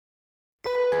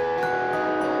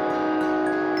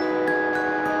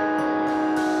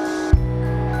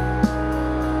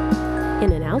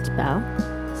In an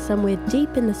Altbau, somewhere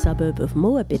deep in the suburb of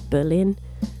Moabit, Berlin,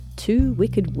 two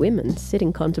wicked women sit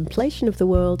in contemplation of the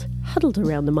world, huddled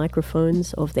around the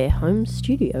microphones of their home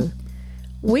studio.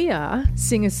 We are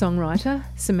singer-songwriter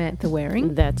Samantha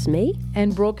Waring. That's me.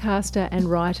 And broadcaster and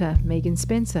writer Megan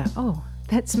Spencer. Oh,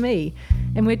 that's me.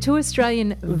 And we're two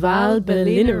Australian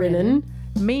Wahlberlinerinnen,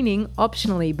 meaning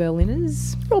optionally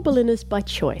Berliners. Or Berliners by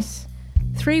choice.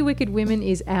 Three Wicked Women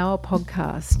is our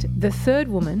podcast, the third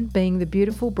woman being the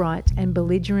beautiful, bright and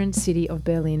belligerent city of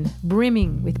Berlin,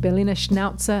 brimming with Berliner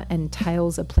Schnauzer and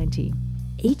tales aplenty.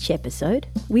 Each episode,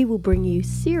 we will bring you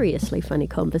seriously funny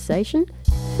conversation,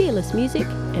 fearless music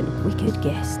and wicked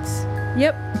guests.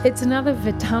 Yep, it's another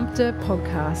Verdammte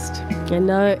podcast. And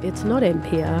no, it's not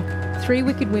NPR. Three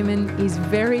Wicked Women is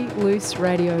very loose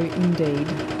radio indeed.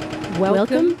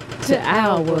 Welcome to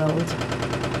our world.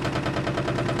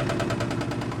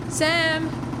 Sam,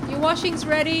 your washing's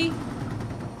ready.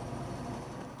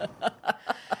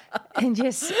 And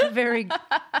yes, a very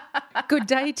good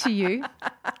day to you.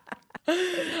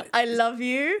 I love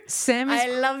you. Sam I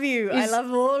love you. I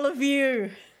love all of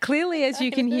you. Clearly, as you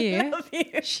can hear,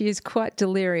 she is quite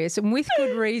delirious, and with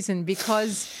good reason,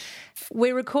 because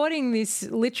we're recording this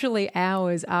literally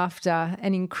hours after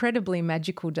an incredibly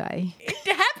magical day. It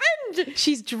happened.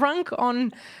 She's drunk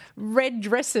on red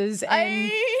dresses and I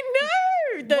know.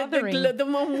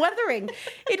 The wuthering.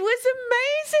 It was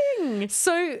amazing.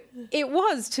 So it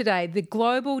was today, the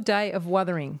Global Day of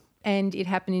Wuthering. And it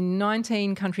happened in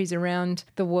 19 countries around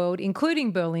the world,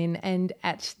 including Berlin and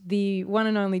at the one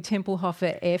and only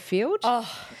Tempelhofer airfield.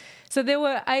 Oh. So there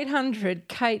were 800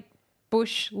 Kate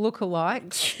Bush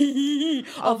lookalikes.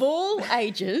 Of all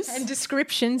ages. And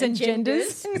descriptions and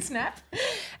genders. Snap.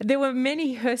 There were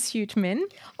many hirsute men.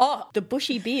 Oh, the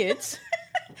bushy beards.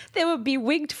 There were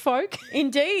bewigged folk.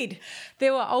 Indeed.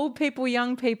 There were old people,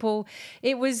 young people.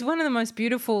 It was one of the most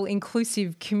beautiful,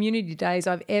 inclusive community days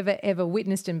I've ever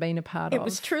witnessed and been a part of. It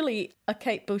was truly a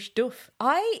Kate Bush doof.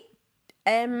 I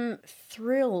am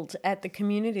thrilled at the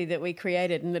community that we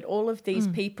created and that all of these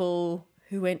people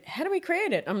who went, how do we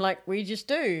create it? I'm like, we just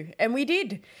do. And we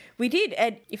did. We did.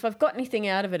 And if I've got anything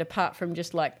out of it apart from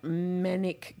just like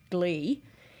manic glee,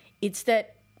 it's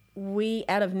that we,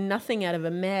 out of nothing, out of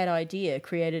a mad idea,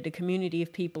 created a community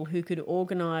of people who could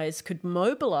organise, could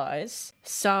mobilise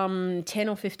some 10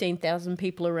 or 15,000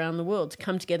 people around the world to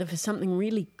come together for something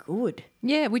really good.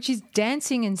 Yeah, which is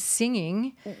dancing and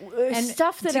singing. And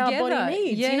stuff that together. Our body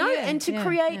needs, yeah, you know? Yeah, and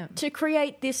to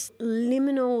create this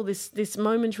liminal, this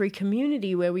momentary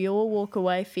community where we all walk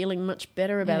away feeling much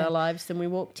better about our lives than we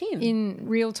walked in. In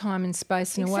real time and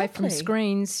space and away from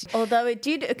screens. Although it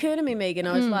did occur to me, Megan,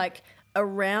 I was like,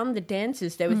 around the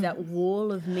dances there was that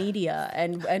wall of media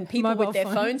and people Mobile with their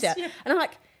phones out. Yeah. And I'm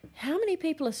like, how many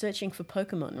people are searching for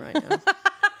Pokemon right now?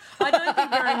 I don't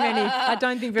think very many.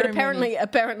 But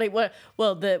apparently,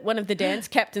 one of the dance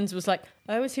captains was like,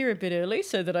 I was here a bit early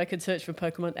so that I could search for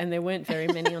Pokemon, and there weren't very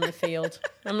many on the field.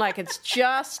 I'm like, it's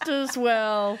just as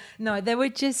well. No, there were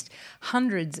just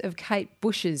hundreds of Kate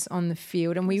Bushes on the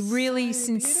field, and we really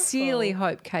sincerely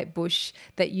hope, Kate Bush,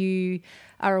 that you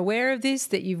are aware of this,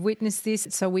 that you've witnessed this.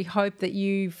 So we hope that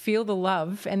you feel the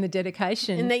love and the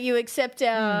dedication. And that you accept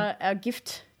our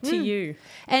gift to you.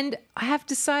 And I have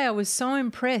to say, I was so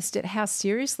impressed at how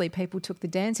seriously people took the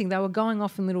dancing. They were going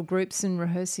off in little groups and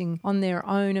rehearsing on their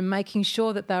own and making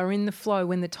sure that they were in the flow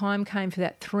when the time came for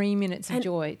that 3 minutes of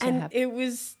joy to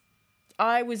happen.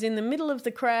 I was in the middle of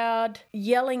the crowd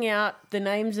yelling out the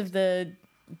names of the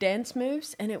dance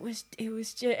moves, and it was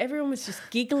just, everyone was just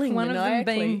giggling. One of them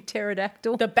being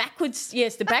pterodactyl. The backwards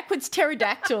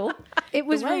pterodactyl. It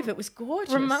was it was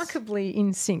gorgeous, remarkably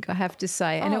in sync, I have to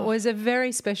say, and it was a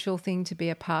very special thing to be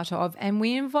a part of. And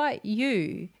we invite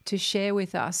you to share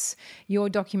with us your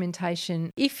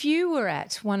documentation. If you were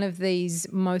at one of these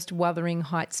most Wuthering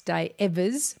Heights Day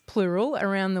evers, plural,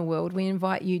 around the world, we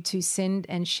invite you to send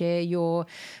and share your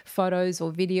photos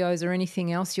or videos or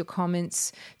anything else, your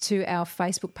comments, to our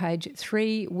Facebook page,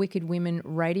 3 Wicked Women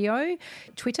Radio,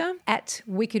 Twitter,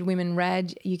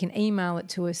 @WickedWomenRad. You can email it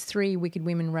to us,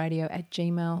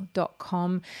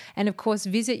 3wickedwomenradio@gmail.com. And, of course,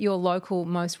 visit your local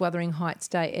Most Wuthering Heights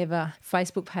Day Ever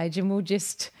Facebook page, and we'll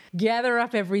just gather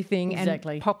up everything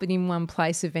and pop it in one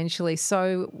place eventually.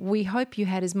 So we hope you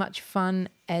had as much fun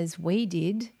as we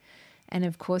did, and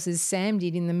of course as Sam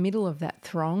did in the middle of that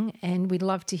throng, and we'd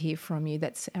love to hear from you.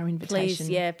 That's our invitation.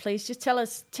 Please just tell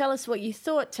us what you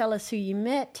thought, tell us who you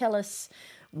met, tell us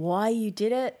why you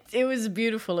did it. It was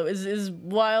beautiful. It was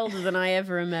wilder than I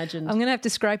ever imagined. I'm going to have to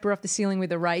scrape her off the ceiling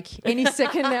with a rake any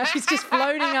second now. She's just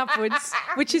floating upwards,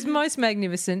 which is most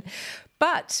magnificent.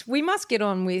 But we must get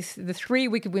on with the 3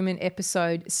 Wicked Women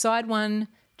episode, Side 1,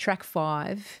 Track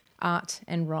 5, Art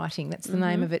and Writing. That's the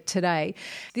name of it today.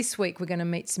 This week we're going to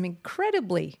meet some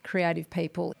incredibly creative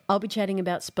people. I'll be chatting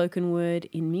about spoken word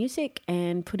in music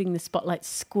and putting the spotlight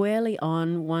squarely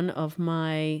on one of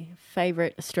my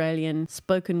favourite Australian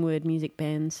spoken word music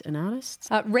bands and artists.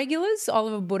 Regulars,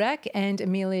 Oliver Budak and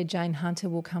Amelia Jane Hunter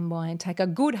will come by and take a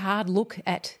good hard look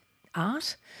at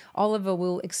art. Oliver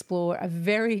will explore a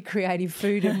very creative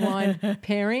food and wine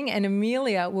pairing, and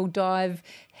Amelia will dive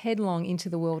headlong into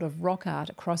the world of rock art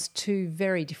across 2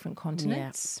 very different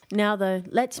continents. Yeah. Now, though,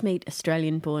 let's meet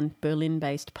Australian-born,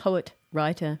 Berlin-based poet,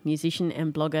 writer, musician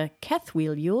and blogger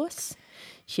Kathwiel Joos.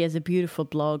 She has a beautiful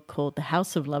blog called The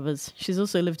House of Lovers. She's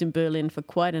also lived in Berlin for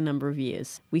quite a number of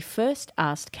years. We first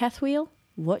asked Kathwiel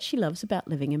what she loves about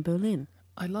living in Berlin.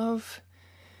 I love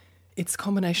its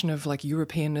combination of like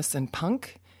Europeanness and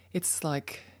punk. It's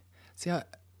like,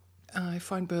 I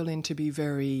find Berlin to be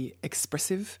very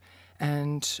expressive,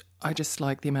 and I just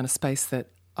like the amount of space that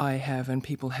I have and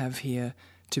people have here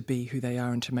to be who they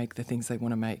are and to make the things they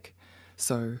want to make.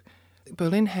 So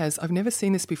Berlin has, I've never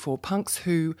seen this before, punks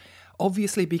who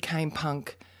obviously became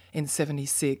punk in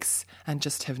 76 and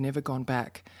just have never gone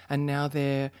back. And now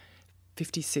they're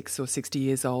 56 or 60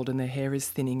 years old and their hair is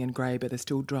thinning and grey, but they're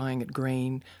still drying it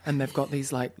green. And they've got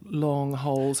these like long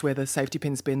holes where the safety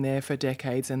pin's been there for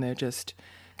decades and they're just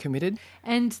committed.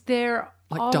 And they're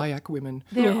like Dayak women.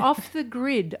 They're off the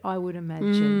grid, I would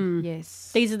imagine.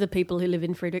 Yes. These are the people who live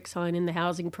in Friedrichshain in the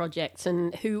housing projects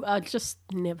and who are just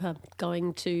never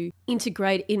going to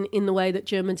integrate in the way that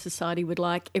German society would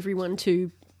like everyone to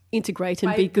integrate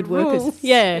and Obey be good the workers. rules.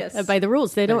 Yeah, Yes. obey the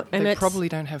rules. They don't. They probably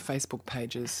don't have Facebook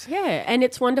pages. Yeah, and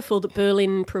it's wonderful that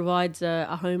Berlin provides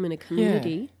a home and a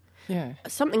community. Yeah.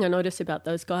 Something I notice about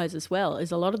those guys as well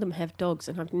is a lot of them have dogs,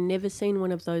 and I've never seen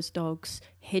one of those dogs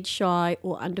head shy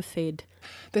or underfed.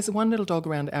 There's one little dog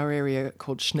around our area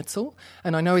called Schnitzel,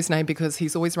 and I know his name because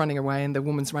he's always running away and the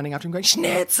woman's running after him going,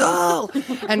 Schnitzel!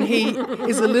 And he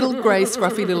is a little grey,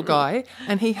 scruffy little guy,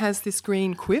 and he has this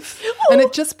green quiff. And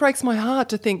it just breaks my heart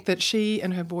to think that she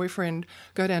and her boyfriend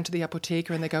go down to the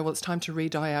apotheca and they go, well, it's time to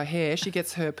re-dye our hair. She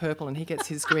gets her purple and he gets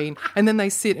his green. And then they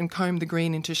sit and comb the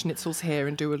green into Schnitzel's hair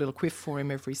and do a little quiff for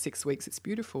him every 6 weeks. It's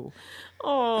beautiful.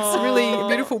 Oh, It's really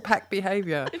beautiful pack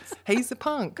behaviour. He's a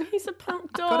punk. he's a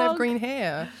punk dog. Got to have green hair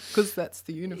because that's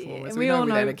the uniform, as we all know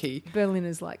with know anarchy.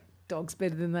 Berliners like dogs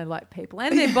better than they like people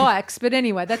and their bikes. But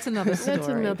anyway, that's another story. That's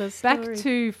another Back story.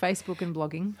 to Facebook and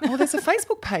blogging. Oh, there's a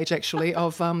Facebook page actually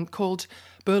of called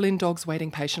Berlin Dogs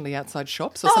Waiting Patiently Outside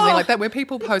Shops or something like that, where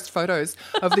people post photos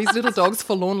of these little dogs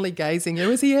forlornly gazing.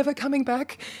 Is he ever coming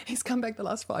back? He's come back the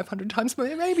last 500 times,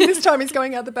 but maybe this time he's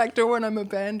going out the back door and I'm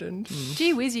abandoned.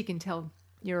 Gee whiz, you can tell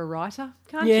you're a writer,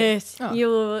 can't you? Yes, Oh.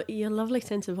 your lovely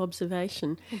sense of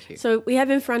observation. Thank you. So we have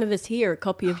in front of us here a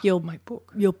copy of My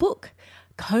book. Your book,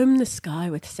 Comb the Sky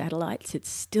with Satellites.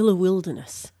 It's Still a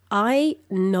Wilderness. I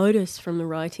notice from the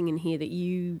writing in here that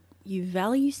you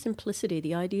value simplicity.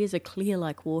 The ideas are clear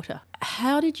like water.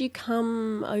 How did you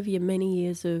come over your many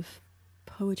years of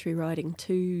poetry writing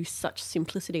to such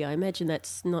simplicity? I imagine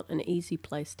that's not an easy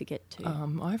place to get to.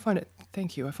 I find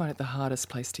it the hardest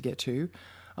place to get to.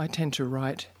 I tend to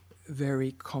write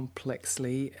very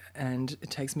complexly and it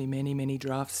takes me many, many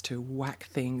drafts to whack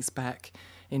things back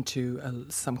into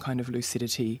some kind of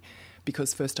lucidity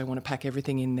because first I want to pack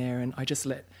everything in there and I just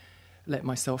let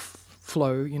myself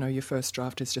flow. You know, your first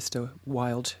draft is just a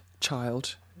wild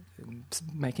child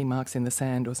making marks in the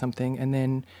sand or something and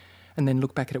then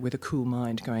look back at it with a cool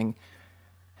mind going,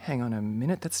 hang on a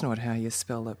minute, that's not how you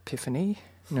spell epiphany.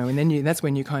 You know, and then that's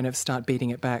when you kind of start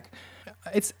beating it back.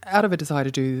 It's out of a desire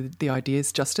to do the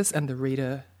ideas justice and the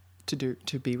reader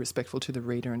to be respectful to the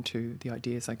reader and to the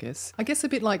ideas, I guess. I guess a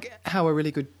bit like how a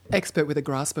really good expert with a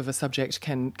grasp of a subject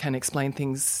can explain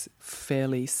things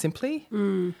fairly simply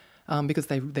because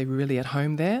they're really at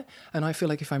home there. And I feel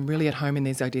like if I'm really at home in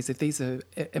these ideas, if these are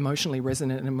emotionally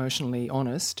resonant and emotionally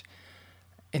honest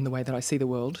in the way that I see the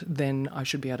world, then I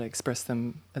should be able to express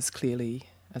them as clearly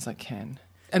as I can.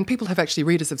 And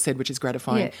readers have said, which is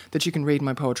gratifying, that you can read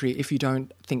my poetry if you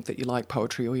don't think that you like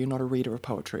poetry or you're not a reader of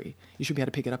poetry. You should be able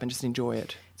to pick it up and just enjoy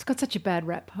it. It's got such a bad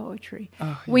rap, poetry.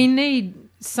 Oh, yeah. We need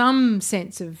some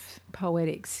sense of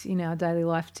poetics in our daily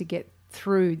life to get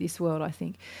through this world, I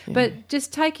think. But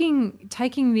just taking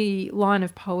the line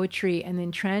of poetry and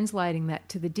then translating that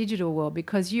to the digital world,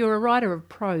 because you're a writer of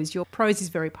prose. Your prose is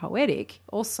very poetic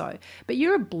also, but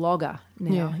you're a blogger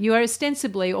now. Yeah. You are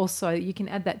ostensibly also, you can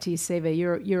add that to your CV,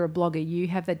 you're a blogger. You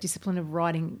have that discipline of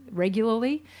writing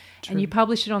regularly. True. And you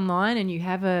publish it online and you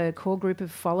have a core group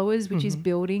of followers, which is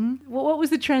building. What was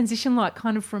the transition like,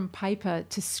 kind of from paper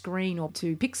to screen or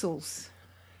to pixels?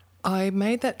 I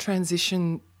made that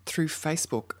transition through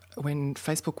Facebook when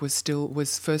Facebook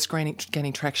was first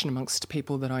gaining traction amongst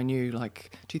people that I knew,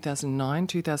 like 2009,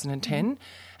 2010,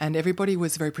 and everybody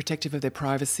was very protective of their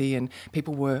privacy, and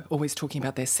people were always talking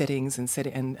about their settings and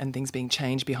things being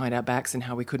changed behind our backs and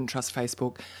how we couldn't trust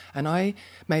Facebook. And I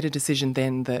made a decision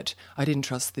then that I didn't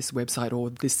trust this website or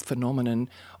this phenomenon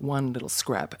one little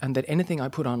scrap, and that anything I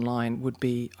put online would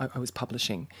be I was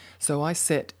publishing. So I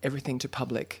set everything to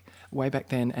public way back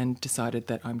then and decided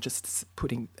that I'm just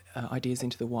putting ideas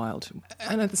into the wild.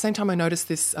 And at the same time, I noticed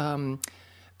this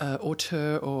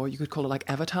auteur, or you could call it like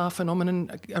avatar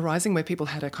phenomenon arising, where people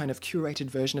had a kind of curated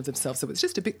version of themselves that was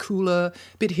just a bit cooler,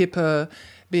 a bit hipper, a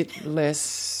bit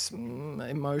less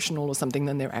emotional or something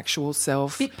than their actual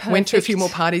self. Went to a few more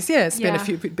parties, spent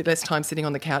a bit less time sitting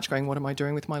on the couch going, what am I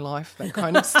doing with my life? That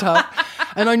kind of stuff.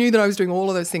 And I knew that I was doing all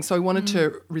of those things. So I wanted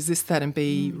to resist that and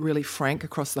be really frank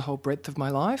across the whole breadth of my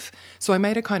life. So I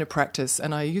made a kind of practice,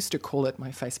 and I used to call it my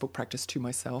Facebook practice to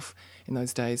myself in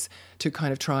those days, to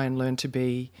kind of try and learn to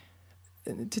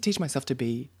teach myself to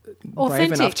be authentic.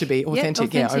 Brave enough to be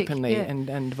authentic, openly, yeah.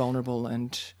 and vulnerable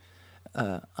and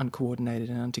uncoordinated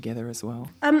and untogether as well.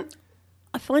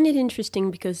 I find it interesting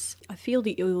because I feel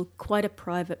that you're quite a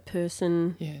private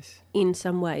person in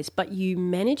some ways, but you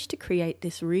managed to create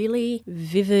this really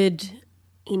vivid,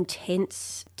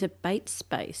 intense debate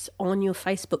space on your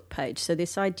Facebook page. So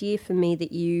this idea for me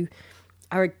that you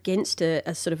are against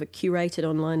a sort of a curated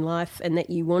online life, and that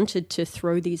you wanted to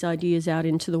throw these ideas out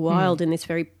into the wild in this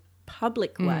very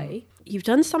public way. You've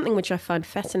done something which I find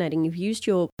fascinating. You've used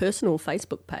your personal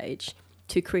Facebook page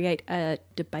to create a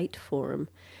debate forum.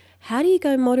 How do you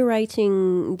go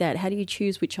moderating that? How do you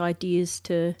choose which ideas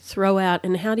to throw out,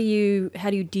 and how do you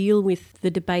deal with the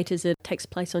debate as it takes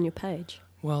place on your page?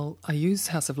 Well, I use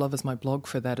House of Love as my blog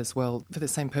for that as well, for the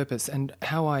same purpose. And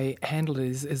how I handle it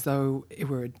is as though it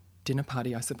were a dinner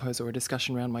party, I suppose, or a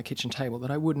discussion around my kitchen table, that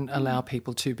I wouldn't allow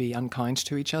people to be unkind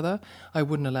to each other. I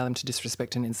wouldn't allow them to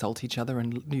disrespect and insult each other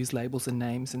and use labels and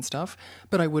names and stuff.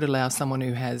 But I would allow someone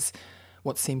who has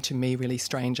what seemed to me really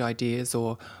strange ideas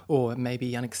or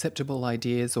maybe unacceptable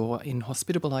ideas or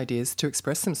inhospitable ideas to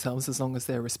express themselves, as long as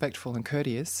they're respectful and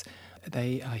courteous.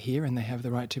 They are here and they have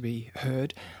the right to be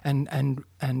heard. And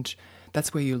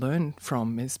that's where you learn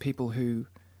from, is people who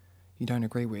you don't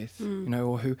agree with,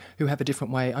 or who have a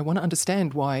different way. I want to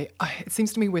understand why. It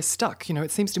seems to me we're stuck.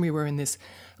 It seems to me we're in this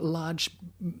large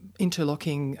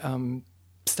interlocking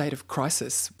state of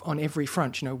crisis on every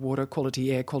front. Water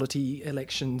quality, air quality,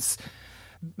 elections,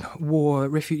 war,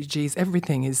 refugees.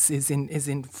 Everything is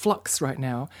in flux right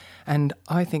now. And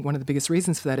I think one of the biggest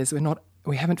reasons for that is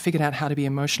we haven't figured out how to be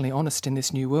emotionally honest in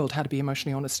this new world, how to be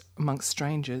emotionally honest amongst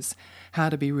strangers, how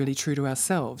to be really true to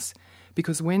ourselves.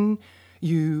 Because when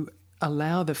you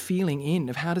allow the feeling in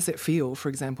of how does it feel, for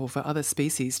example, for other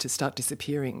species to start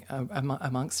disappearing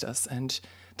amongst us, and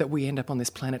that we end up on this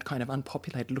planet kind of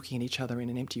unpopulated, looking at each other in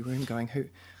an empty room going,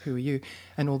 who are you?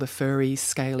 And all the furry,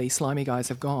 scaly, slimy guys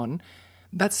have gone.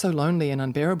 That's so lonely and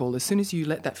unbearable. As soon as you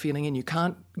let that feeling in, you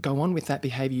can't go on with that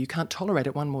behaviour. You can't tolerate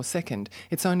it one more second.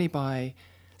 It's only by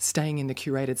staying in the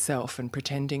curated self and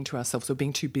pretending to ourselves, or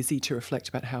being too busy to reflect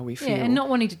about how we feel. Yeah, and not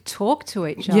wanting to talk to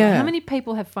each other. Yeah. How many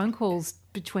people have phone calls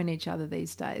between each other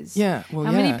these days? Yeah, well,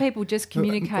 How many people just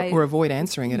communicate? Or avoid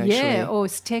answering it, actually. Yeah, or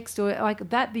text, or like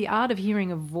that, the art of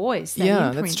hearing a voice, that yeah,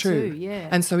 imprint that's true. too, yeah.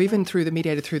 And so even through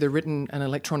the written and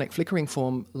electronic flickering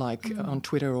form, like on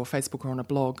Twitter or Facebook or on a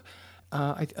blog,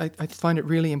 I find it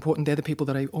really important. They're the people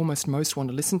that I almost most want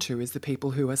to listen to, is the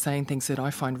people who are saying things that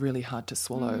I find really hard to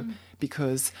swallow,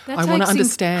 because I want to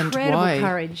understand why.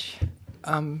 Courage.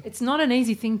 It's not an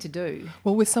easy thing to do.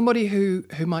 Well, with somebody who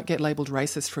might get labelled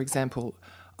racist, for example,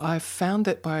 I've found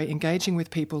that by engaging with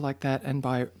people like that, and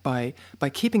by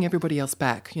keeping everybody else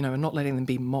back, and not letting them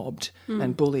be mobbed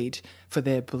and bullied for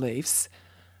their beliefs,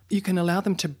 you can allow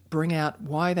them to bring out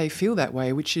why they feel that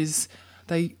way, which is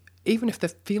even if the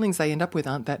feelings they end up with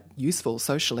aren't that useful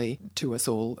socially to us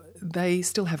all, they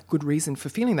still have good reason for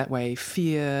feeling that way.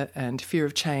 Fear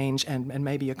of change, and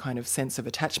maybe a kind of sense of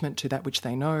attachment to that which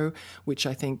they know, which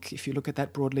I think, if you look at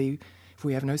that broadly, if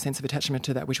we have no sense of attachment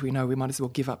to that which we know, we might as well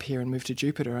give up here and move to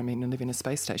Jupiter, and live in a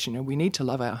space station. We need to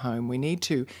love our home. We need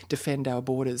to defend our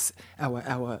borders,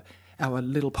 our our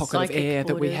little pocket Psychic of air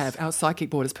that we borders. have, our psychic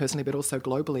borders personally, but also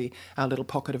globally, our little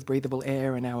pocket of breathable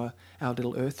air and our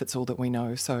little earth, that's all that we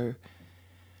know. So,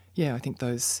 yeah, I think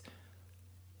those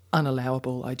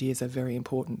unallowable ideas are very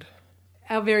important.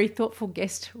 Our very thoughtful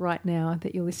guest right now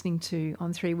that you're listening to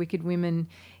on Three Wicked Women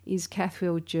is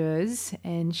Kathwiel Djurs,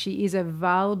 and she is a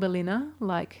Waal Berliner,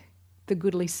 like the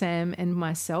goodly Sam and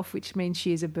myself, which means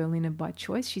she is a Berliner by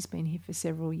choice. She's been here for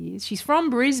several years. She's from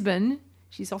Brisbane.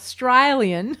 She's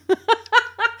Australian.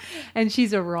 And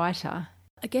she's a writer.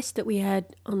 A guest that we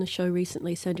had on the show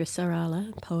recently, Sandra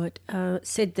Sarala, poet,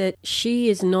 said that she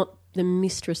is not the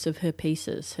mistress of her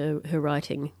pieces, her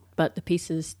writing, but the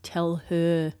pieces tell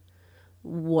her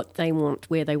what they want,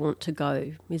 where they want to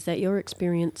go. Is that your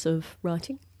experience of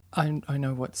writing? I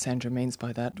know what Sandra means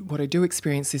by that. What I do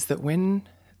experience is that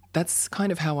that's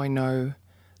kind of how I know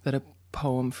that a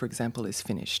poem, for example, is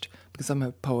finished. Because I'm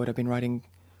a poet, I've been writing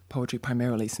poetry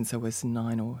primarily since I was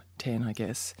 9 or 10, I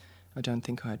guess. I don't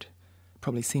think I'd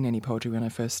probably seen any poetry when I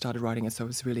first started writing it, so it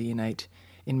was really innate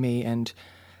in me. And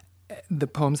the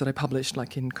poems that I published,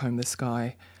 like in Comb the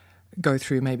Sky, go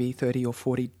through maybe 30 or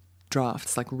 40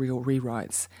 drafts, like real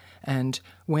rewrites. And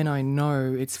when I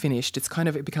know it's finished,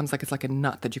 it becomes like it's like a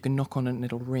nut that you can knock on and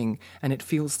it'll ring, and it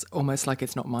feels almost like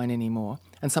it's not mine anymore.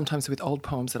 And sometimes with old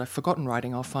poems that I've forgotten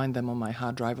writing, I'll find them on my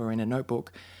hard drive or in a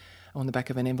notebook on the back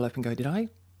of an envelope and go, did I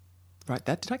write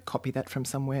that? Did I copy that from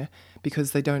somewhere?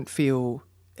 Because they don't feel...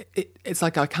 It's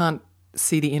like I can't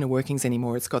see the inner workings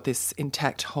anymore. It's got this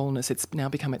intact wholeness. It's now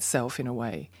become itself in a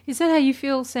way. Is that how you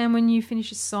feel, Sam, when you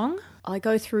finish a song? I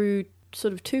go through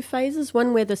sort of 2 phases.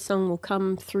 One where the song will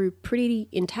come through pretty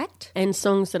intact, and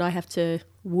songs that I have to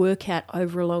work at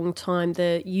over a long time.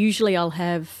 Usually I'll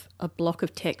have a block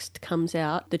of text comes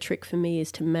out. The trick for me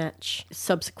is to match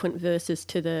subsequent verses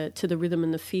to the rhythm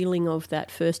and the feeling of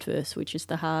that first verse, which is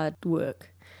the hard work.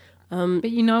 But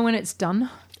you know when it's done?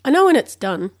 I know when it's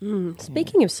done.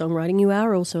 Speaking of songwriting, you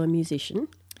are also a musician.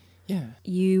 Yeah.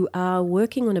 You are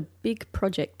working on a big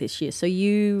project this year. So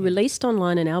you released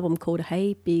online an album called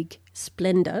Hey Big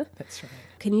Splendor. That's right.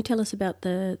 Can you tell us about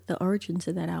the origins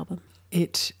of that album?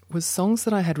 It was songs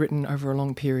that I had written over a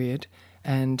long period,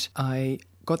 and I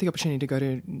got the opportunity to go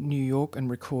to New York and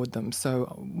record them. So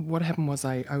what happened was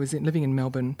I was living in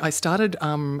Melbourne. I started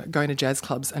going to jazz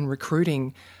clubs and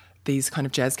recruiting these kind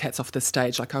of jazz cats off the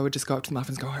stage. Like I would just go up to them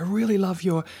after and go, I really love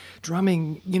your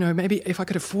drumming. You know, maybe if I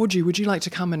could afford you, would you like to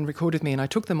come and record with me? And I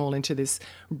took them all into this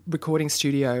recording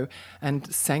studio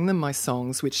and sang them my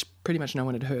songs, which pretty much no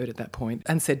one had heard at that point,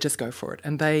 and said, just go for it.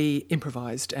 And they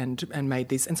improvised and made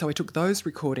these. And so I took those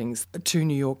recordings to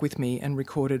New York with me and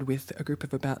recorded with a group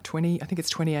of about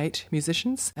 28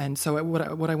 musicians. And so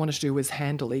what I wanted to do was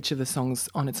handle each of the songs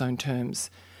on its own terms.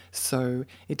 So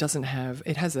it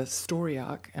has a story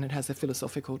arc and it has a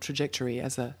philosophical trajectory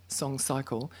as a song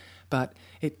cycle, but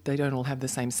they don't all have the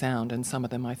same sound, and some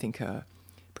of them I think are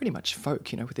pretty much folk,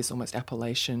 with this almost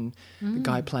Appalachian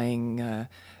guy playing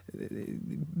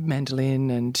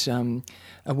mandolin and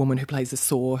a woman who plays a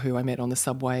saw who I met on the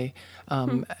subway,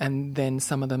 and then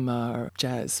some of them are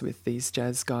jazz with these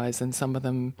jazz guys, and some of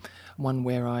them one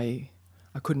where I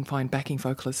couldn't find backing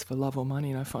vocalists for love or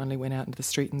money, and I finally went out into the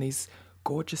street and these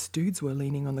gorgeous dudes were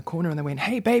leaning on the corner and they went,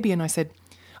 hey baby, and I said,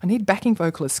 I need backing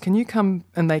vocalists, can you come?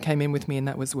 And they came in with me, and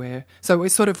that was where, so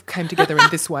it sort of came together in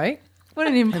this way. What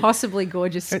an impossibly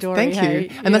gorgeous story. Thank you.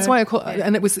 Hey? And that's why I call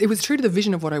and it was true to the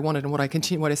vision of what I wanted and what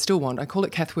I still want. I call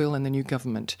it Kathwiel and the New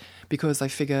Government, because I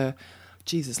figure,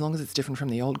 geez, as long as it's different from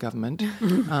the old government,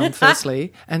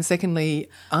 firstly. And secondly,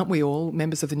 aren't we all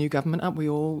members of the new government? Aren't we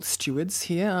all stewards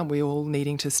here? Aren't we all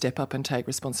needing to step up and take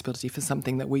responsibility for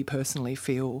something that we personally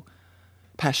feel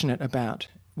passionate about,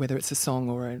 whether it's a song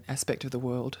or an aspect of the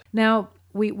world? Now,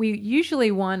 we usually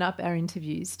wind up our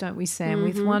interviews, don't we, Sam,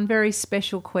 with one very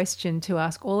special question to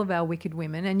ask all of our wicked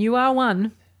women, and you are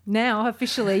one. Now,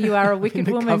 officially, you are a wicked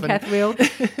woman,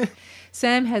 Kathwiel.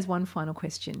 Sam has one final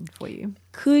question for you.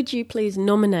 Could you please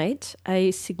nominate a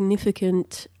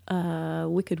significant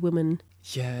wicked woman?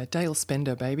 Yeah, Dale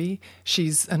Spender, baby.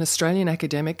 She's an Australian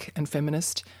academic and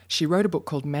feminist. She wrote a book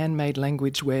called Man-Made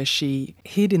Language, where she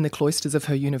hid in the cloisters of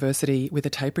her university with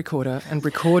a tape recorder and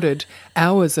recorded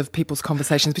hours of people's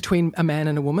conversations between a man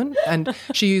and a woman. And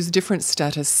she used different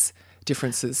status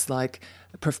differences, like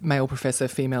male professor,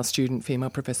 female student,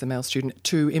 female professor, male student,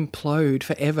 to implode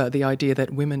forever the idea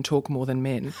that women talk more than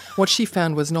men. What she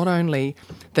found was not only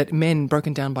that men,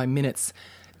 broken down by minutes,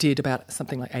 did about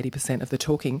something like 80% of the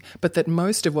talking, but that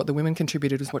most of what the women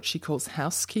contributed was what she calls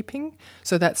housekeeping.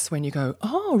 So that's when you go,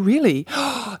 oh, really?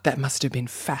 that must have been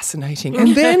fascinating.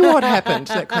 And then what happened?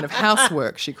 That kind of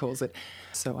housework, she calls it.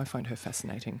 So I find her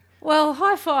fascinating. Well,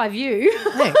 high five you.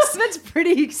 Thanks. That's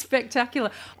pretty spectacular.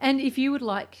 And if you would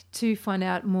like to find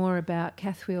out more about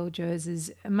Kathwiel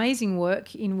Djers's amazing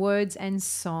work in words and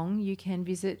song, you can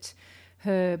visit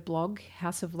her blog,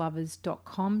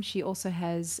 houseoflovers.com. She also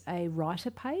has a writer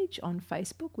page on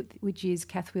Facebook, which is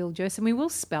Kathwiel Djers, and we will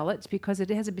spell it because it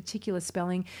has a particular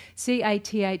spelling.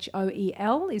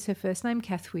 Cathoel is her first name,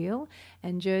 Kathwiel,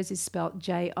 and Djers is spelt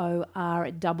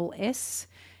Jors.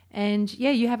 And,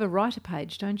 yeah, you have a writer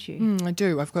page, don't you? I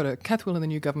do. I've got a Kathwiel and the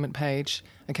New Government page,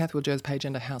 a Kathwiel Djers page,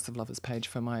 and a House of Lovers page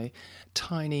for my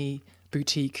tiny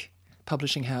boutique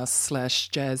publishing house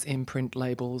 / jazz imprint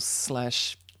labels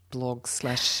 / blog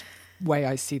 / way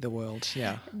I see the world,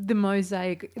 yeah. The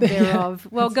mosaic thereof.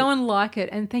 Well, go and like it.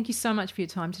 And thank you so much for your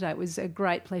time today. It was a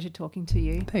great pleasure talking to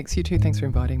you. Thanks, you too. Thanks for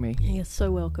inviting me. You're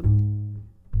so welcome.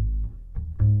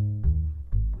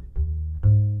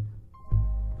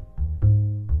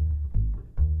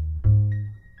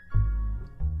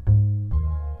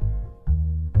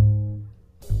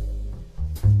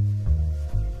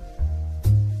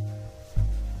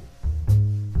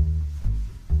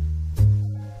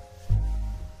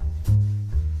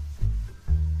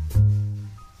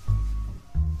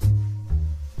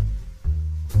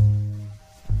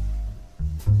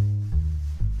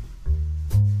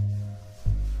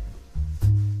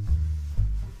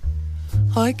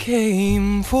 I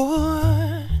came for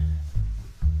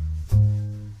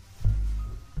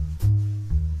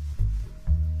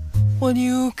what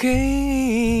you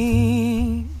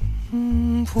came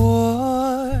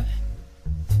for.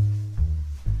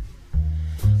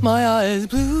 My eyes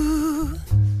blue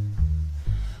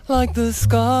like the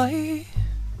sky,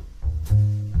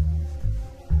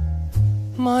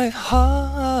 my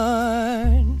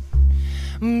heart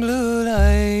blue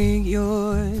like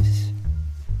yours.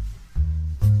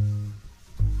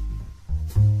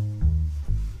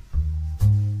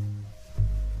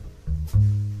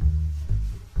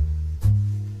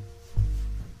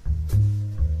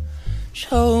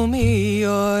 Show me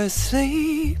your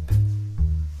sleep.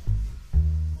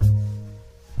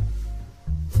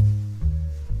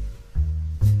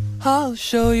 I'll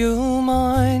show you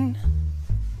mine.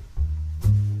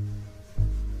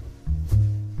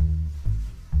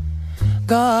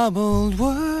 Gobbled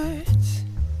words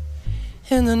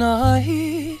in the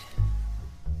night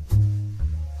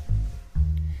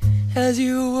as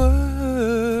you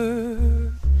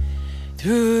were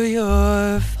through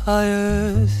your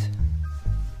fires.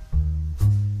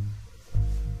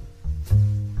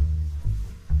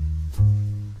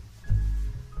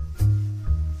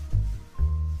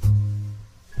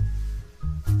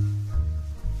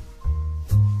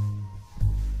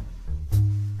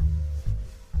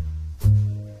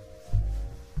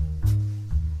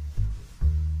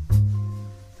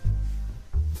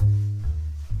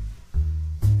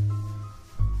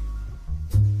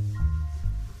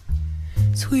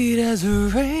 Sweet as a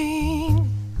rain,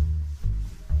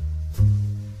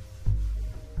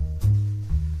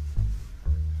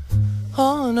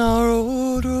 on our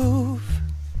old roof.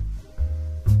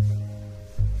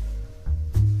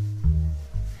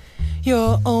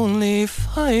 You're only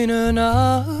finer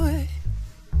now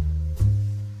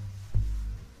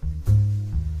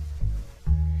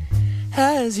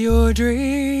as your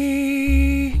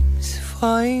dreams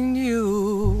find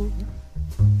you.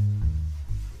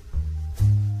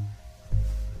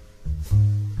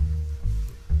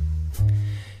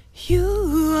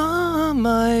 You are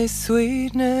my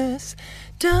sweetness,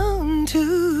 down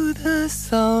to the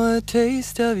sour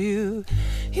taste of you.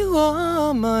 You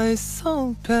are my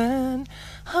salt pan,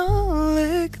 I'll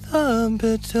lick the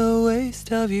bitter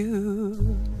waste of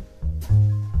you.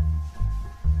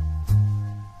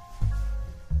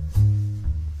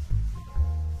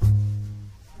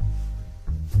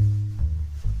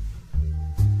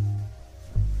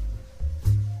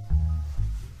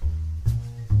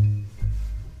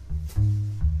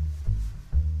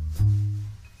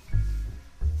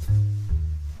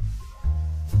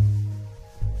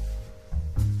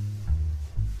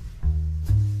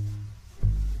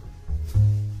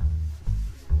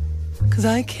 Cause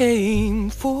I came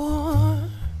for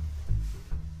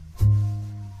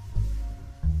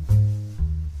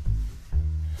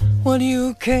what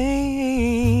you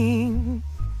came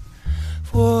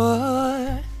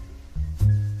for.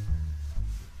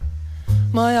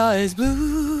 My eyes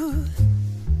blue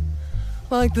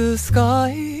like the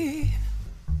sky,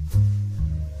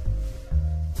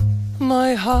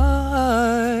 my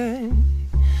heart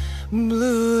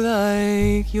blue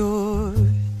like yours.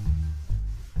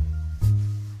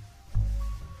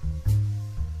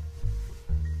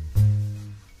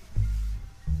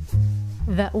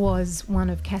 That was one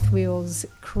of Kath Wheel's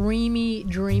creamy,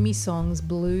 dreamy songs,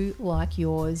 Blue Like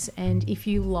Yours. And if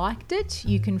you liked it,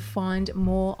 you can find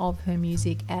more of her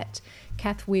music at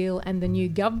Kath Wheel and the new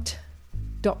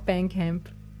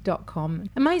gubbed.bandcamp.com.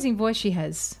 Amazing voice she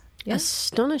has. Yeah?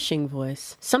 Astonishing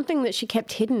voice. Something that she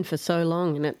kept hidden for so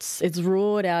long, and it's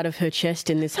roared out of her chest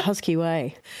in this husky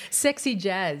way. Sexy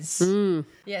jazz.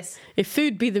 Yes. If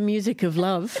food be the music of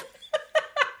love.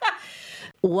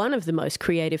 One of the most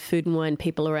creative food and wine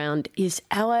people around is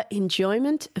our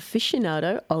enjoyment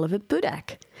aficionado, Oliver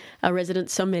Budak, our resident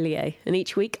sommelier. And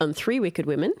each week on 3 Wicked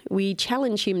Women, we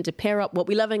challenge him to pair up what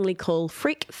we lovingly call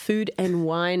freak food and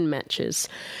wine matches.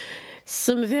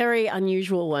 Some very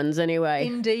unusual ones anyway.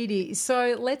 Indeedy.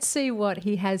 So let's see what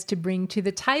he has to bring to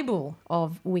the table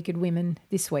of Wicked Women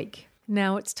this week.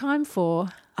 Now it's time for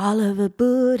Oliver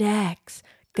Budak's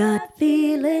Gut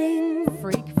Feeling.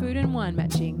 Freak Food and Wine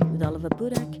Matching With Oliver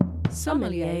Budak,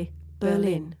 sommelier,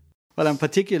 Berlin. Well, I'm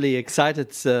particularly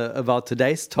excited about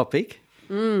today's topic.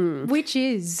 which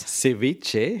is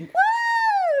Ceviche.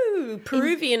 Woo!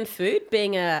 Peruvian food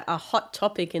being a hot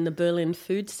topic in the Berlin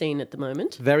food scene at the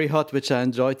moment. Very hot, which I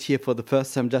enjoyed here for the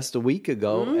first time just a week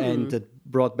ago. And it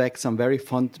brought back some very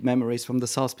fond memories from the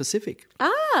South Pacific.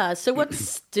 Ah, so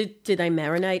what's do they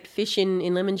marinate fish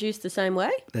in lemon juice the same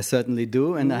way? They certainly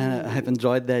do. And I have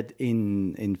enjoyed that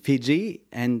in Fiji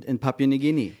and in Papua New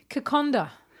Guinea.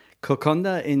 Kokonda.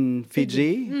 Kokonda in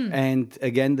Fiji, and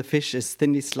again the fish is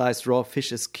thinly sliced raw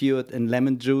fish is cured in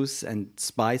lemon juice and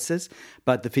spices,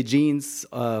 but the Fijians,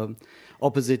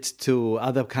 opposite to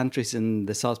other countries in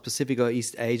the South Pacific or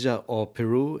East Asia or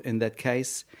Peru in that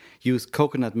case, use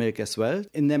coconut milk as well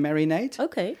in their marinade.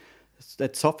 Okay.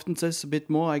 That softens it a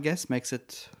bit more, I guess, makes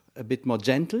it a bit more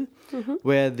gentle,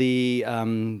 where the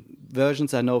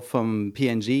versions I know from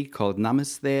PNG called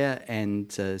Namas there and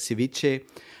Ceviche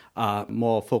are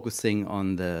more focusing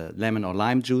on the lemon or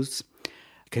lime juice.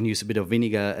 Can use a bit of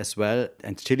vinegar as well,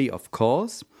 and chili, of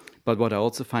course. But what I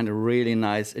also find a really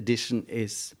nice addition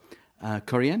is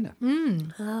coriander.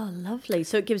 Oh, lovely.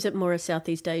 So it gives it more a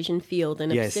Southeast Asian feel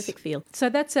than a Yes. Pacific feel. So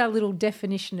that's our little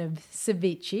definition of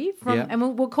ceviche. Yeah.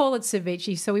 And we'll call it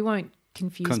ceviche so we won't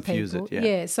confuse people. it,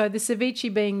 yeah. So the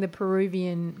ceviche being the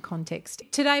Peruvian context.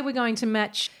 Today we're going to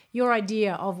match your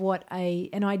idea of what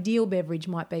an ideal beverage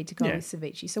might be to go Yeah. with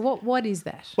ceviche. So what is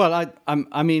that? Well,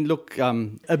 I mean, look,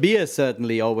 a beer is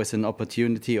certainly always an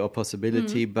opportunity or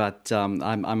possibility, but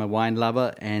I'm a wine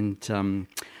lover, and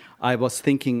I was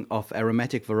thinking of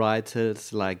aromatic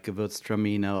varietals like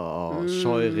Gewürztraminer or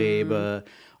Scheurebe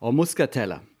or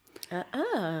Muscatella.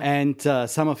 And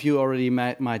some of you already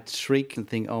might shriek and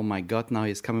think, oh my God, now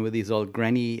he's coming with these old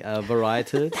granny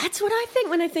varietals. That's what I think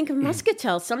when I think of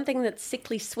muscatel, something that's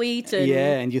sickly sweet. And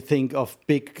Yeah, and you think of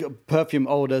big perfume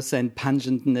odors and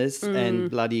pungentness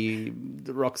and bloody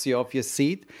rocks you off your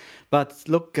seat. But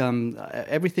look,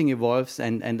 everything evolves,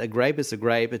 and a grape is a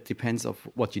grape. It depends of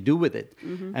what you do with it.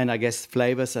 And I guess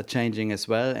flavors are changing as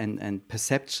well, and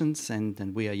perceptions,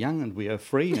 and we are young, and we are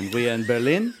free, and we are in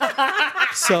Berlin.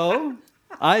 So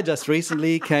I just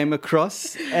recently came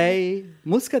across a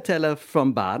Muscatella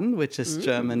from Baden, which is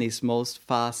Germany's most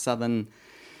far southern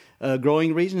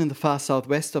growing region in the far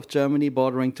southwest of Germany,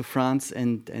 bordering to France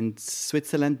and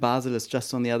Switzerland. Basel is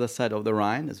just on the other side of the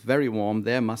Rhine. It's very warm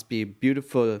there. Must be a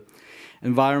beautiful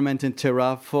environment in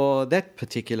terroir for that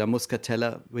particular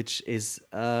Muscatella, which is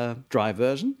a dry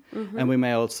version. And we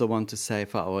may also want to say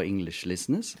for our English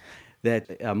listeners that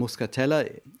Muscatella,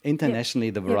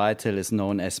 internationally the varietal is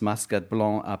known as Muscat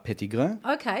Blanc à Petit Grain.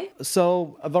 Okay.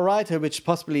 So a varietal which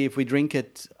possibly if we drink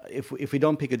it, if we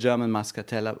don't pick a German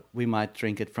Muscatella, we might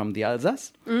drink it from the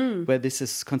Alsace, where this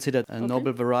is considered a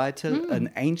noble varietal, an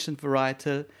ancient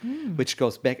varietal, which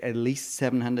goes back at least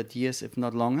 700 years, if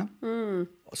not longer.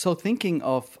 So thinking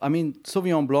of, I mean,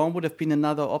 Sauvignon Blanc would have been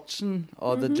another option,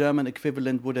 or the German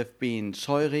equivalent would have been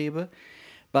Scheurebe.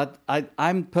 But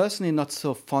I'm personally not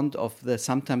so fond of the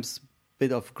sometimes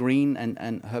bit of green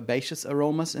and herbaceous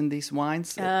aromas in these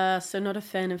wines. So not a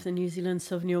fan of the New Zealand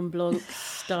Sauvignon Blanc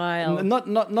style.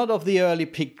 Not of the early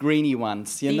picked greeny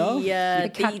ones, you know? The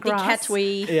cut The grass.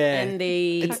 catwee Yeah.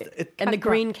 and the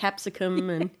green capsicum.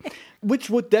 And Which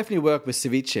would definitely work with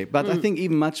ceviche. But I think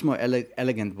even much more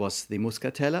elegant was the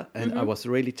Muscatella. And I was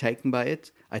really taken by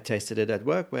it. I tasted it at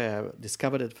work where I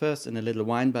discovered it first in a little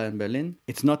wine bar in Berlin.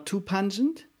 It's not too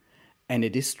pungent and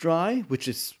it is dry, which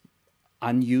is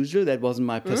unusual. That wasn't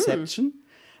my perception.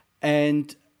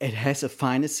 And it has a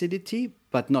fine acidity,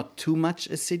 but not too much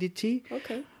acidity.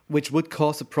 Okay. Which would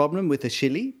cause a problem with the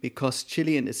chili, because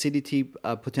chili and acidity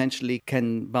potentially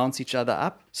can bounce each other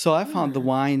up. So I found the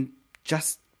wine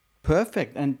just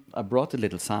perfect. And I brought a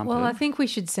little sample. Well, I think we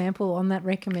should sample on that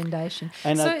recommendation.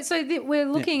 And We're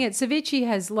looking at ceviche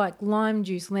has like lime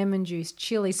juice, lemon juice,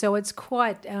 chili, so it's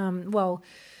quite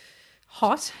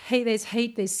hot. There's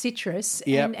heat, there's citrus,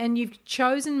 Yep. and you've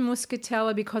chosen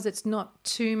muscatella because it's not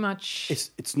too much.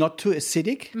 It's not too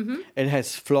acidic. It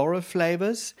has floral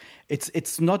flavors.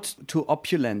 It's not too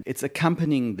opulent. It's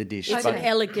accompanying the dish. It's but- an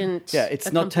elegant. Yeah, it's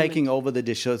not accompaniment. taking over the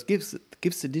dish. So it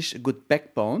gives the dish a good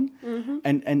backbone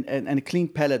and a clean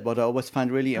palate, what I always find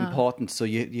really important. So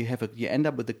you end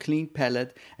up with a clean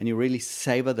palate and you really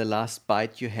savor the last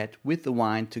bite you had with the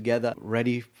wine together,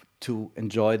 ready to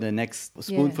enjoy the next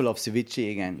spoonful of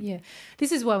ceviche again. Yeah,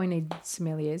 this is why we need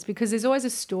sommeliers, because there's always a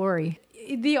story.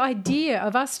 The idea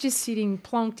of us just sitting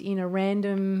plonked in a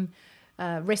random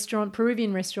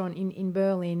Peruvian restaurant in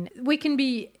Berlin, we can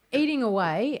be eating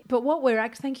away, but what we're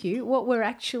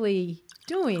actually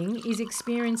doing is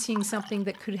experiencing something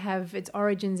that could have its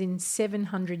origins in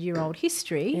 700-year-old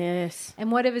history. Yes.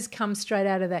 And whatever's come straight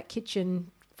out of that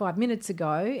kitchen 5 minutes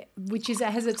ago, which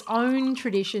has its own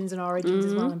traditions and origins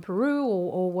as well in Peru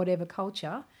or whatever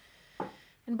culture.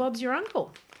 And Bob's your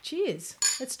uncle. Cheers.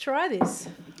 Let's try this.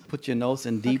 Put your nose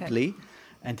in deeply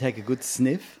and take a good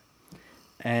sniff.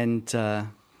 And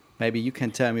maybe you can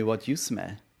tell me what you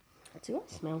smell. What do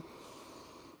I smell?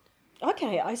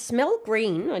 Okay, I smell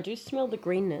green. I do smell the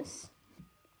greenness.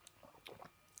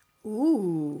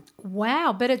 Ooh.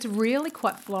 Wow, but it's really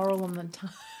quite floral on the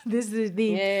tongue. There's the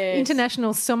Yes.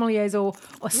 international sommeliers or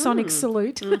sonic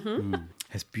salute.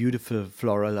 Has beautiful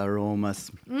floral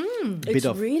aromas. It's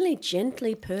really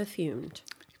gently perfumed.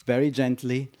 Very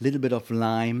gently, little bit of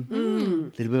lime,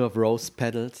 little bit of rose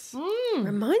petals. It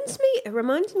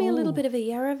reminds me a little bit of a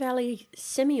Yarra Valley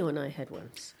Semillon I had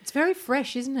once. It's very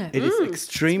fresh, isn't it? It is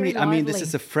extremely. It's very I mean, this lively.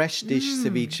 is a fresh dish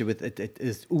ceviche with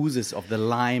it oozes of the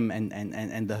lime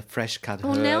and the fresh cut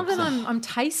Well, herbs. now that I'm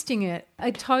tasting it,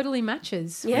 it totally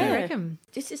matches. What do you reckon?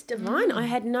 This is divine. I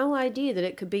had no idea that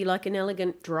it could be like an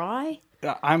elegant dry.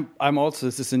 I'm also,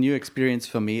 this is a new experience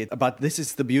for me, but this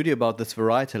is the beauty about this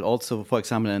varietal. Also, for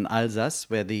example, in Alsace,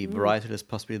 where the varietal is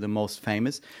possibly the most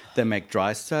famous, they make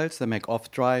dry styles, they make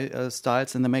off-dry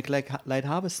styles, and they make late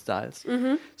harvest styles.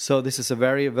 So this is a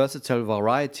very versatile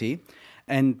variety.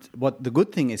 And what the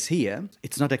good thing is here,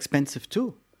 it's not expensive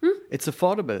too. It's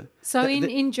affordable. So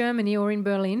in Germany or in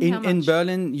Berlin, how much? In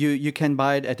Berlin, you can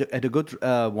buy it at a good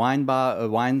wine bar, a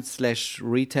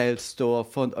wine/retail store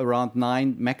for around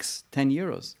 9, max 10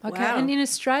 euros. Okay, Wow. and in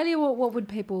Australia, what would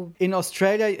people... In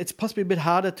Australia, it's possibly a bit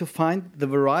harder to find the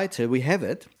variety. We have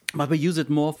it, but we use it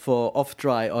more for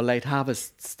off-dry or late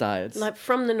harvest styles. Like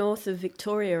from the north of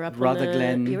Victoria up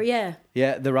Rutherglen. on the... Yeah.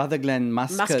 Yeah, the Rutherglen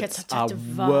muskats Muskats are are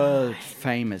divine. world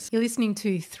famous. You're listening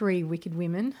to 3 Wicked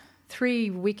Women, 3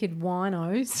 wicked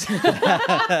winos.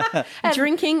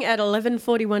 Drinking at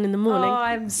 11:41 in the morning. Oh,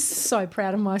 I'm so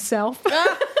proud of myself.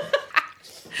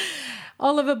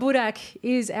 Oliver Budak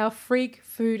is our freak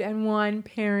food and wine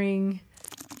pairing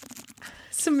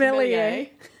sommelier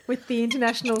with the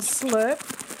international slurp.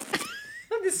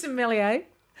 The sommelier.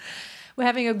 We're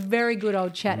having a very good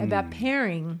old chat about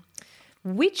pairing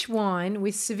which wine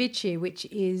with ceviche, which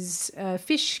is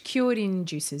fish cured in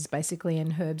juices, basically,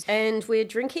 and herbs. And we're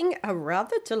drinking a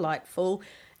rather delightful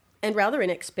and rather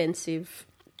inexpensive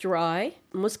dry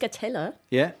muscatella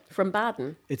Yeah, from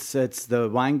Baden. it's the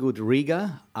Weingut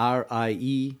Rieger,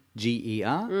 Rieger,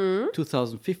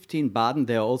 2015 Baden.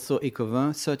 They are also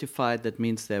Ecovin certified. That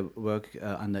means they work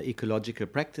under ecological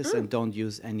practice and don't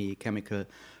use any chemical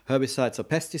herbicides or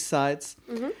pesticides.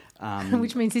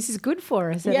 Which means this is good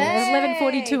for us at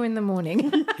 11:42 in the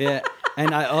morning. Yeah,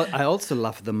 and I also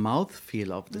love the mouthfeel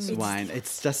of this wine.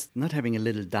 It's just not having a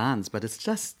little dance, but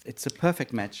it's a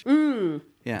perfect match.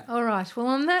 Yeah. All right. Well,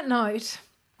 on that note,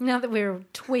 now that we're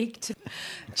tweaked,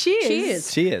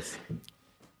 cheers. Cheers.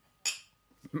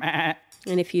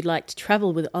 And if you'd like to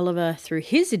travel with Oliver through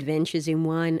his adventures in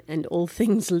wine and all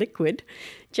things liquid,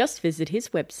 just visit his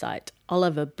website,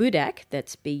 Oliver Budak,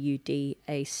 that's BUDACK.com.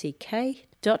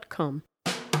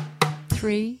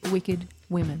 3 Wicked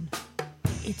Women.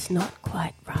 It's not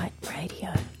quite right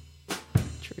radio.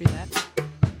 True that.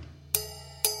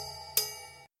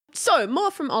 So,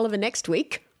 more from Oliver next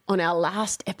week on our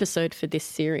last episode for this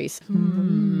series.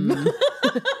 We're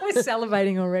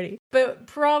salivating already. But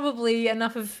probably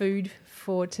enough of food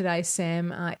for today,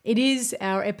 Sam. It is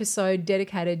our episode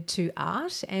dedicated to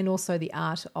art and also the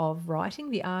art of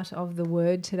writing, the art of the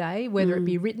word today, whether it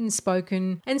be written,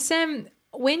 spoken. And Sam,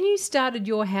 When you started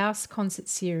your house concert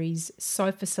series,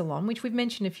 Sofa Salon, which we've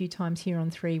mentioned a few times here on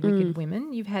Three Wicked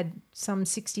Women, you've had some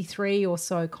 63 or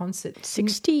so concerts.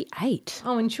 68.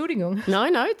 Oh, in Entschuldigung.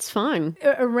 No, it's fine.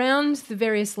 Around the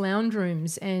various lounge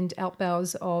rooms and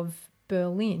Altbaus of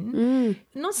Berlin.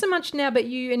 Not so much now, but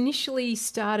you initially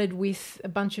started with a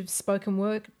bunch of spoken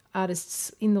word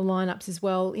artists in the lineups as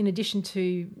well, in addition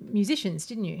to musicians,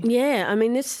 didn't you? Yeah, I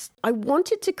mean, I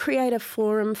wanted to create a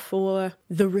forum for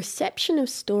the reception of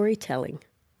storytelling.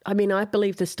 I mean, I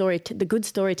believe the good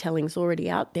storytelling's already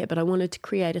out there, but I wanted to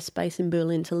create a space in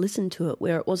Berlin to listen to it,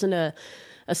 where it wasn't a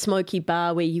smoky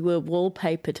bar where you were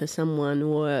wallpaper to someone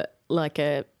or like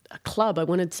a club. I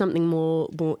wanted something more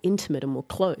intimate and more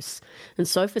close. And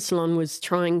Sofa Salon was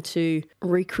trying to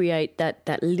recreate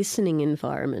that listening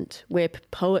environment where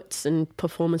poets and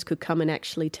performers could come and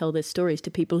actually tell their stories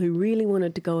to people who really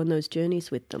wanted to go on those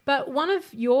journeys with them. But one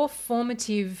of your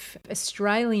formative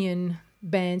Australian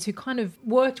bands who kind of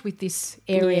worked with this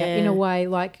area in a way,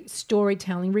 like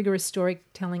storytelling, rigorous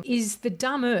storytelling, is the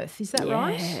Dumb Earth. Is that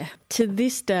right? To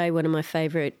this day, one of my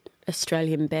favourite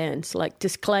Australian bands. Like,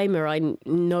 disclaimer, I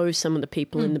know some of the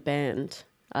people in the band,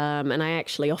 and I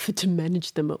actually offered to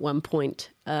manage them at one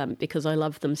point because I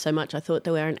loved them so much. I thought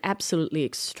they were an absolutely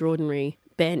extraordinary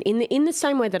band in the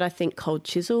same way that I think Cold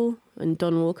Chisel and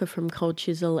Don Walker from Cold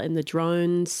Chisel and the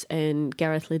Drones and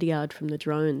Gareth Lydiard from the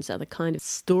Drones are the kind of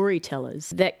storytellers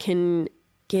that can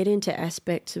get into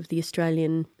aspects of the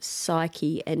Australian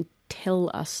psyche and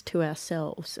tell us to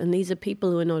ourselves. And these are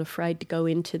people who are not afraid to go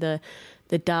into the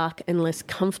dark and less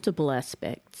comfortable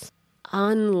aspects.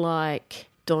 Unlike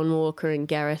Don Walker and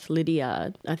Gareth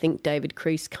Lydiard, I think David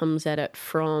Crease comes at it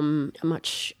from a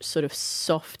much sort of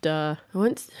softer,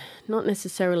 not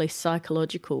necessarily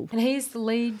psychological. And he's the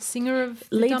lead singer of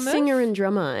the Lead Dumb singer Earth? and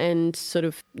drummer and sort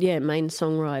of, main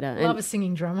songwriter. Love a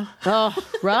singing drummer. Oh,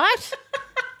 right?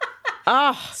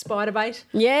 Spiderbait.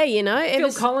 Yeah,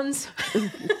 Phil Collins.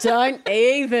 Don't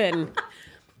even.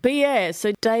 But yeah,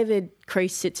 so David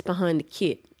Crease sits behind the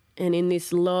kit and in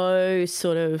this low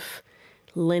sort of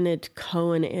Leonard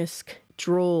Cohen-esque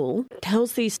drawl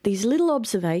tells these little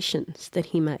observations that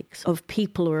he makes of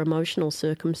people or emotional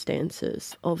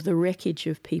circumstances, of the wreckage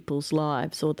of people's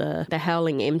lives or the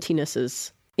howling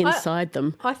emptinesses inside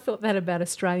them. I thought that about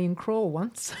Australian Crawl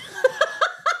once.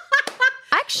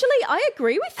 Actually, I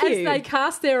agree with you. As they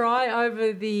cast their eye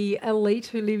over the elite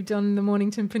who lived on the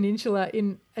Mornington Peninsula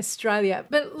in Australia.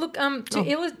 But look,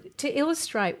 to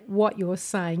illustrate what you're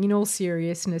saying in all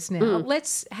seriousness now,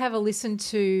 let's have a listen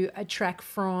to a track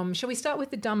from, shall we start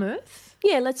with the Dumb Earth?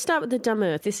 Yeah, let's start with the Dumb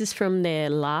Earth. This is from their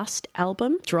last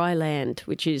album, Dry Land,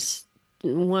 which is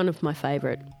one of my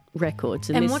favourite records.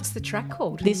 And what's the track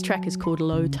called? This track is called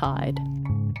Low Tide.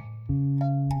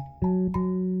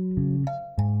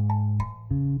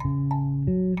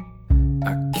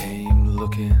 I came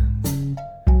looking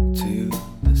to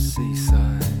the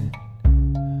seaside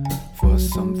for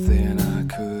something I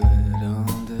could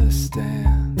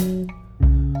understand.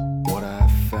 What I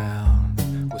found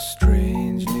was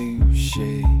strange new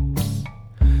shapes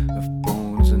of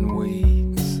bones and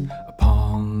weeds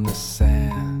upon the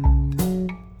sand.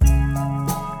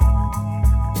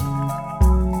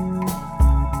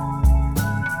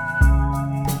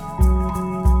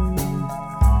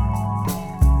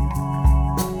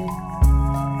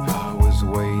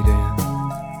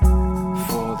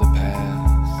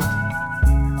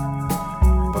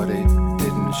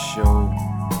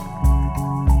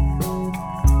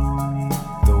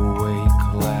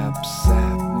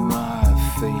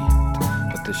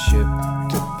 The ship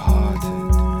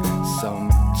departed some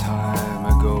time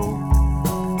ago.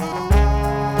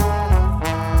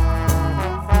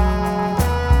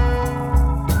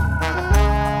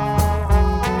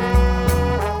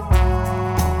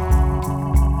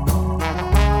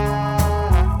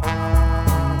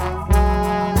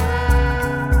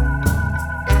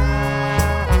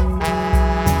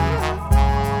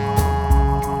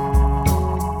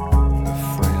 A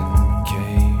friend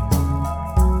came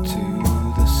to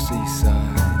the seaside.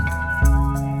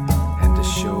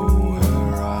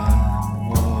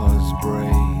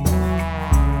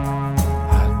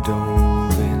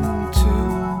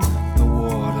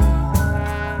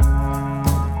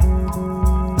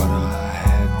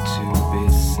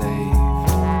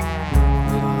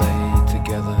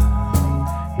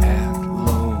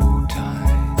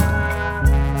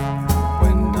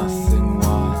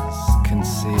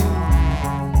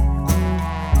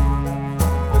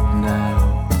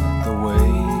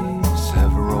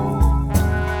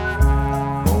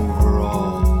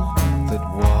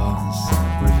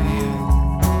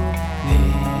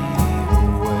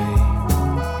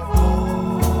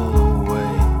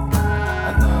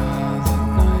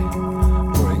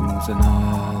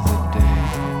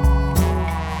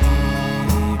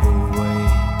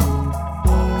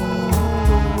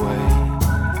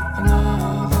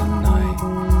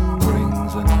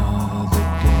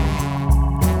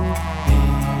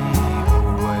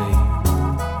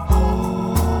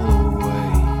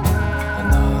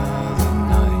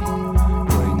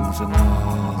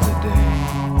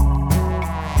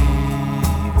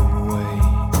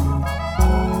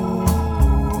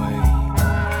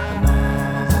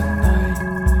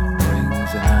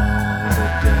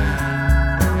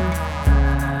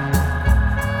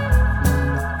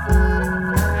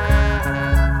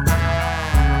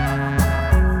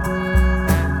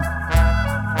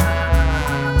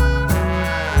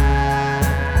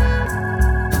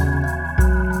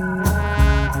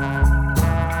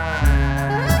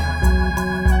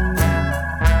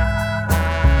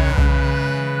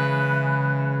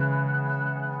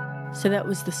 So that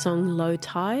was the song Low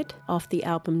Tide off the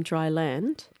album Dry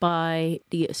Land by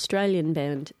the Australian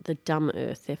band The Dumb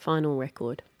Earth, their final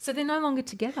record. So they're no longer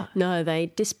together? No, they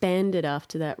disbanded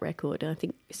after that record. I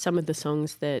think some of the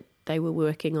songs that they were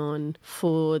working on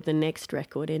for the next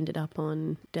record ended up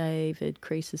on David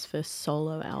Crease's first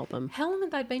solo album. How long have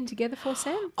they been together for,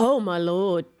 Sam? Oh, my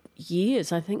Lord,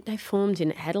 years. I think they formed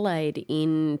in Adelaide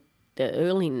in the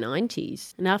early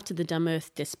 90s. And after the Dumb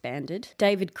Earth disbanded,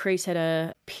 David Crease had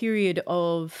a period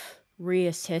of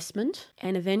reassessment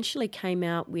and eventually came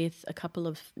out with a couple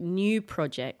of new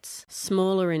projects,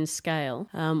 smaller in scale.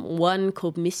 One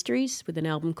called Mysteries, with an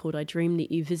album called I Dreamed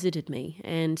That You Visited Me.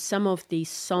 And some of the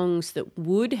songs that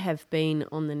would have been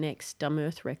on the next Dumb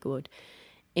Earth record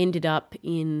ended up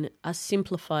in a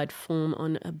simplified form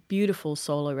on a beautiful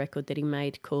solo record that he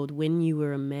made called When You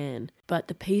Were a Man. But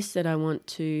the piece that I want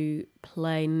to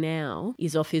play now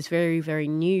is off his very, very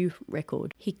new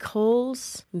record. He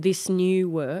calls this new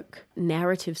work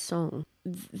narrative song.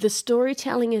 The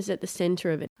storytelling is at the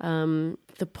centre of it.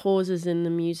 The pauses in the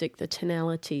music, the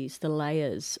tonalities, the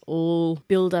layers all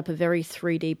build up a very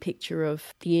 3D picture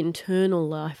of the internal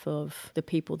life of the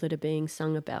people that are being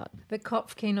sung about. The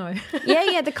Kopfkino.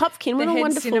 Yeah, the Kopfkino. The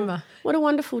head cinema. What a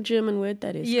wonderful German word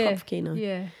that is, Kopfkino.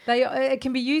 Yeah, it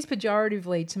can be used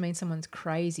pejoratively to mean someone's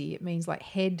crazy. It means like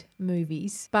head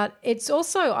movies. But it's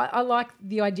also, I like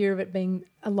the idea of it being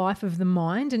a life of the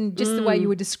mind, and just the way you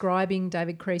were describing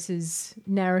David Crease's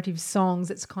narrative songs,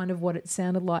 it's kind of what it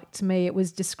sounded like to me. It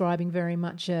was describing very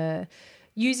much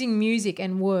using music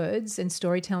and words and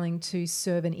storytelling to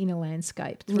serve an inner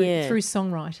landscape through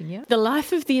songwriting, yeah? The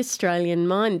life of the Australian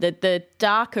mind, the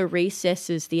darker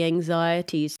recesses, the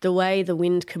anxieties, the way the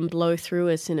wind can blow through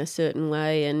us in a certain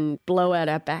way and blow out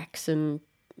our backs and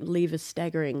leave us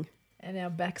staggering. And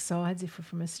our backsides if we're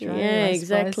from Australia. Yeah,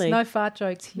 exactly. No fart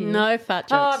jokes here. No fart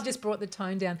jokes. Oh, I've just brought the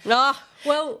tone down. Oh.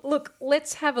 Well, look,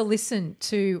 let's have a listen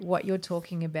to what you're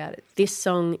talking about. This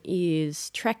song is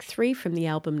track 3 from the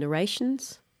album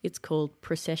Narrations. It's called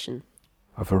Procession.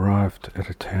 I've arrived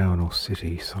at a town or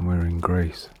city somewhere in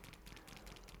Greece.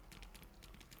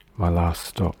 My last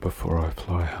stop before I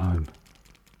fly home.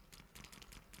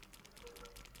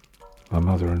 My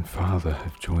mother and father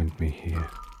have joined me here.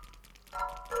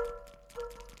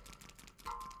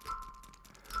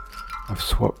 I've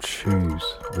swapped shoes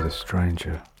with a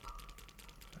stranger,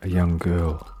 a young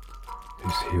girl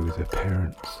who's here with her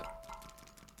parents.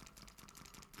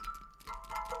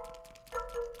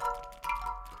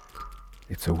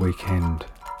 It's a weekend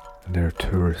and there are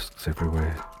tourists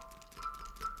everywhere.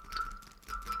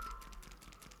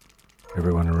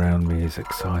 Everyone around me is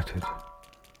excited,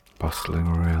 bustling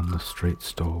around the street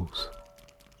stalls,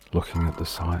 looking at the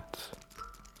sights.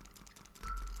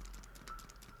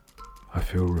 I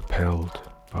feel repelled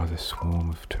by the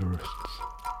swarm of tourists.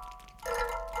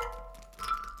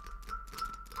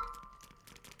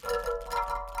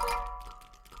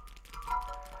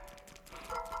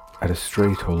 At a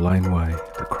street or laneway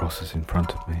that crosses in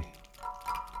front of me,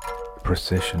 a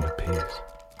procession appears.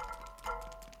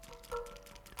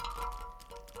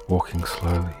 Walking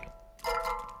slowly,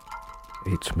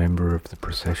 each member of the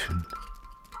procession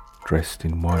dressed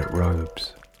in white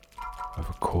robes of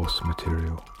a coarse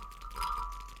material.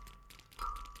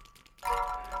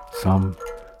 Some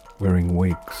wearing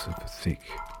wigs of thick,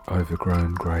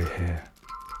 overgrown grey hair.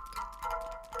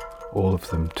 All of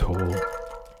them tall,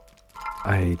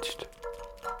 aged,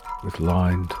 with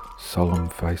lined, solemn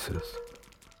faces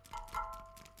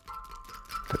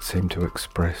that seem to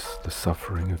express the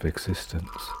suffering of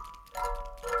existence.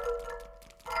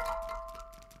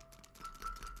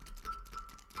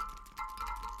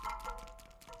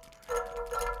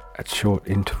 At short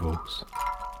intervals,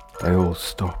 they all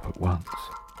stop at once,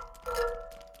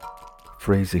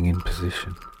 freezing in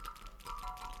position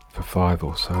for 5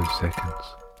 or so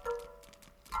seconds.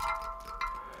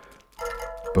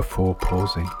 Before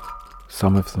pausing,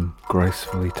 some of them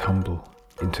gracefully tumble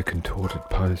into contorted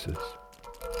poses,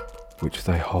 which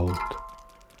they hold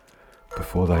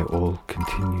before they all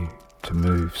continue to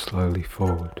move slowly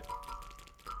forward.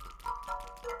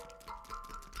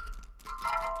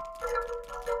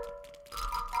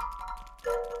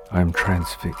 I am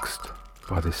transfixed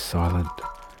by this silent,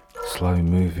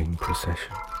 slow-moving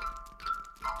procession.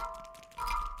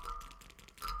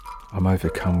 I'm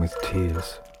overcome with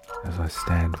tears as I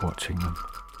stand watching them.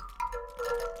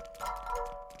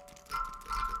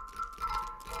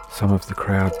 Some of the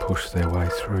crowd push their way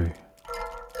through.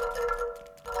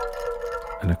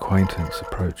 An acquaintance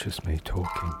approaches me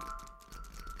talking,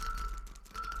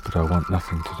 but I want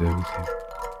nothing to do with him.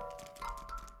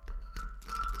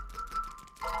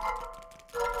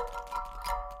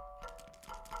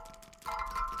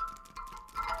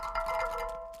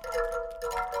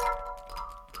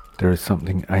 There is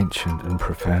something ancient and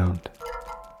profound,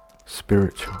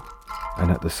 spiritual, and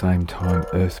at the same time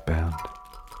earthbound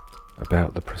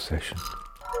about the procession.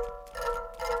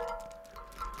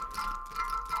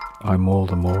 I'm all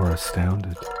the more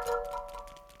astounded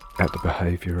at the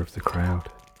behaviour of the crowd.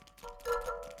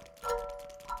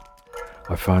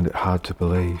 I find it hard to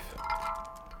believe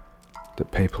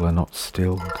that people are not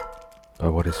stilled by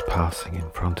what is passing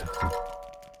in front of them.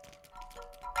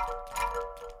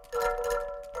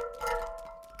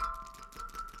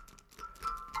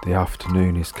 The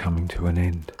afternoon is coming to an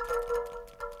end.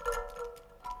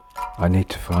 I need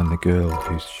to find the girl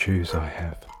whose shoes I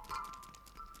have.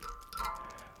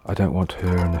 I don't want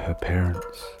her and her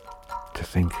parents to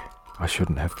think I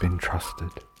shouldn't have been trusted.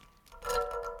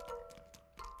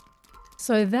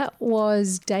 So that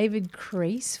was David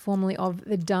Crease, formerly of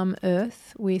The Dumb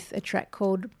Earth, with a track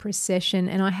called Procession.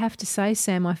 And I have to say,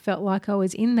 Sam, I felt like I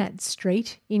was in that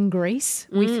street in Greece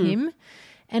with him.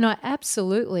 And I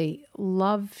absolutely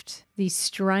loved the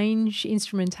strange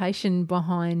instrumentation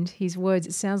behind his words.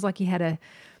 It sounds like he had a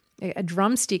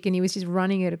drumstick and he was just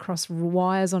running it across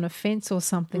wires on a fence or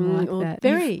something like that.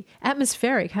 Very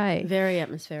atmospheric, hey? Very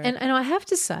atmospheric. And I have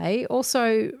to say,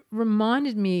 also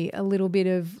reminded me a little bit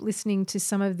of listening to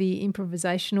some of the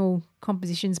improvisational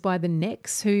compositions by the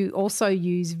Necks, who also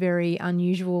use very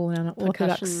unusual and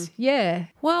unorthodox. Percussion. Yeah.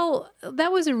 Well,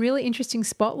 that was a really interesting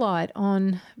spotlight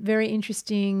on very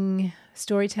interesting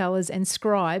storytellers and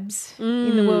scribes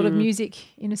in the world of music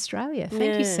in Australia.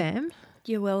 Thank you, Sam.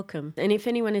 You're welcome. And if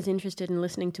anyone is interested in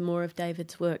listening to more of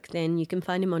David's work, then you can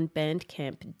find him on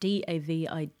Bandcamp,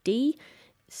 DAVIDCREESE,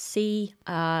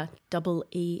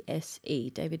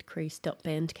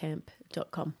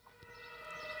 davidcrease.bandcamp.com.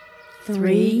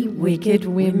 Three Wicked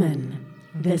Women,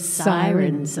 the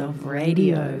sirens of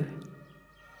radio.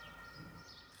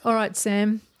 All right,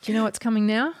 Sam, do you know what's coming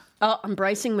now? Oh, I'm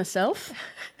bracing myself.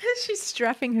 She's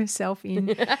strapping herself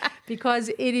in because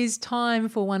it is time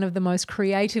for one of the most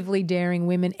creatively daring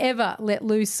women ever let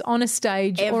loose on a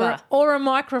stage or a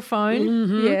microphone.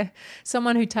 Mm-hmm. Yeah,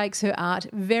 someone who takes her art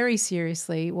very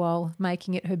seriously while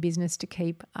making it her business to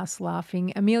keep us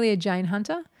laughing. Amelia Jane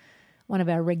Hunter, one of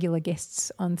our regular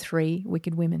guests on Three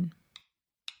Wicked Women.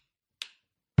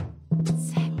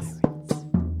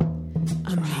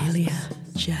 Amelia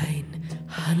Jane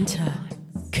Hunter.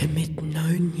 Commit no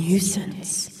nuisance.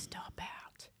 Stop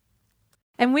out.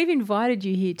 And we've invited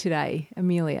you here today,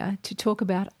 Amelia, to talk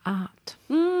about art.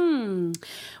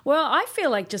 Well, I feel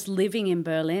like just living in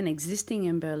Berlin, existing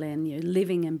in Berlin, you're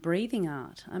living and breathing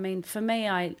art. I mean, for me,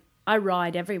 I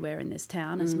ride everywhere in this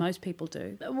town, as most people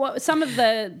do. Some of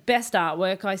the best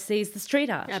artwork I see is the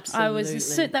street art. Absolutely.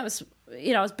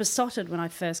 I was besotted when I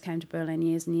first came to Berlin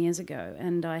years and years ago,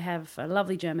 and I have a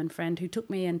lovely German friend who took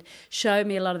me and showed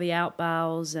me a lot of the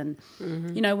Altbaus and,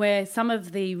 where some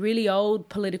of the really old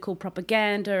political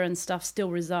propaganda and stuff still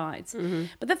resides. Mm-hmm.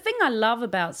 But the thing I love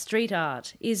about street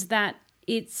art is that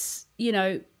it's,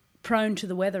 prone to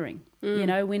the weathering,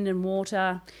 wind and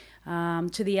water,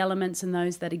 to the elements and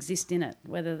those that exist in it,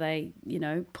 whether they,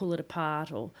 pull it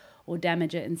apart or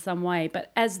damage it in some way.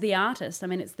 But as the artist, I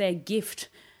mean, it's their gift,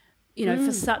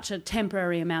 for such a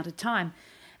temporary amount of time.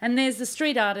 And there's the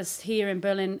street artist here in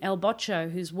Berlin, El Boccio,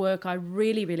 whose work I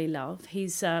really, really love.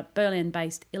 He's a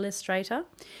Berlin-based illustrator,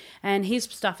 and his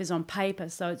stuff is on paper,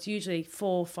 so it's usually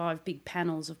 4 or 5 big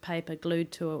panels of paper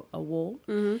glued to a wall.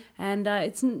 Mm-hmm. And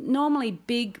it's normally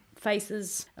big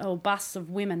faces or busts of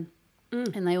women.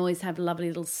 And they always have a lovely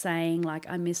little saying like,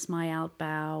 I miss my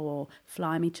Altbau, or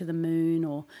fly me to the moon,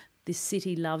 or this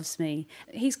city loves me.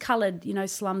 He's coloured,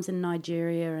 slums in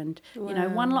Nigeria and,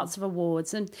 won lots of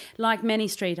awards. And like many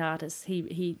street artists,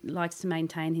 he likes to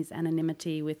maintain his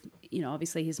anonymity with,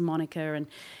 obviously his moniker, and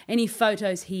any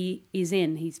photos he is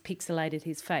in, he's pixelated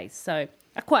his face. So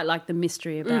I quite like the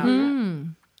mystery about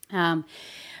that.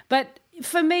 But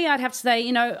for me, I'd have to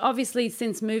say, obviously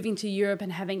since moving to Europe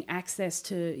and having access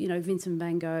to, Vincent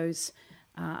van Gogh's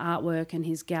artwork and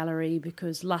his gallery,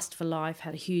 because Lust for Life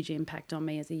had a huge impact on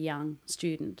me as a young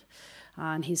student,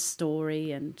 and his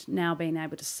story, and now being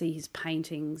able to see his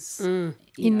paintings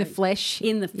in the flesh.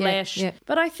 Yeah.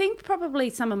 But I think probably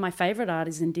some of my favourite art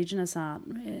is Indigenous art,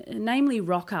 namely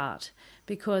rock art,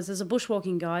 because as a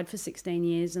bushwalking guide for 16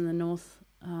 years in the north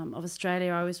of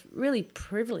Australia, I was really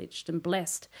privileged and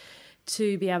blessed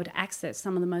to be able to access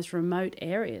some of the most remote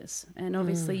areas. And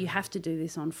obviously you have to do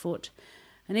this on foot.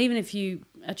 And even if a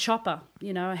chopper,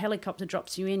 a helicopter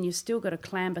drops you in, you've still got to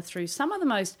clamber through some of the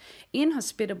most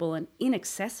inhospitable and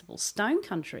inaccessible stone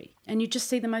country. And you just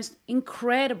see the most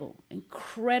incredible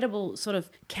sort of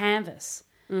canvas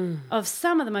of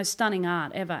some of the most stunning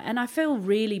art ever. And I feel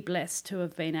really blessed to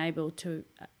have been able to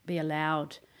be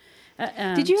allowed.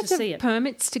 Did you have to to see have it?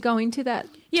 permits to go into that?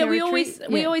 Yeah, we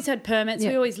territory? always had permits.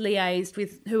 Yeah. We always liaised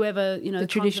with whoever, the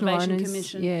traditional Conservation owners.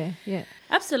 Commission. Yeah.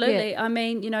 Absolutely. Yeah. I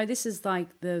mean, this is like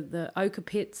the ochre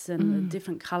pits and the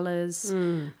different colours.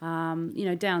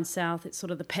 Down south, it's sort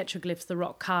of the petroglyphs, the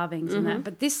rock carvings and that.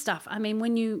 But this stuff, I mean,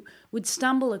 when you would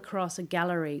stumble across a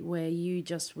gallery where you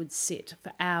just would sit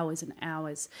for hours and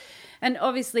hours, and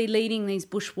obviously leading these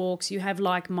bushwalks, you have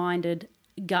like-minded,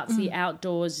 gutsy,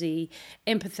 outdoorsy,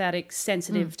 empathetic,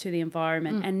 sensitive to the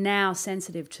environment, and now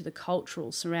sensitive to the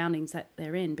cultural surroundings that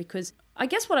they're in. Because I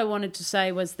guess what I wanted to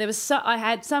say was I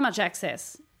had so much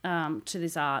access to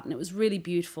this art, and it was really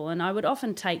beautiful, and I would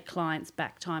often take clients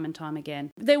back time and time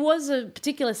again. There was a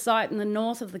particular site in the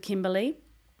north of the Kimberley,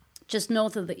 just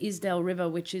north of the Isdale River,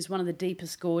 which is one of the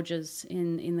deepest gorges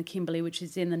in the Kimberley, which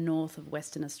is in the north of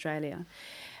Western Australia.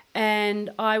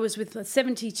 And I was with a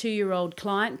 72-year-old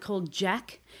client called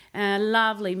Jack, a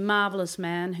lovely, marvellous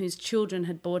man whose children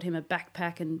had bought him a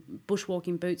backpack and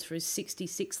bushwalking boots for his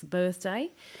 66th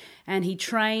birthday. And he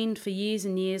trained for years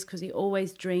and years because he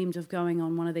always dreamed of going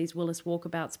on one of these Willis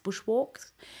Walkabouts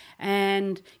bushwalks.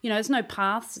 And, there's no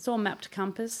paths. It's all map to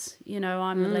compass.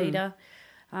 I'm the leader.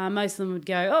 Most of them would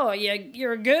go, "Oh,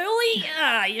 you're a girly?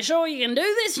 You sure you can do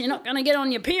this? You're not going to get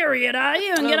on your period, are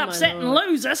you? And get upset and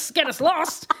lose us, get us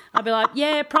lost?" I'd be like,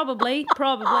 "Yeah, probably,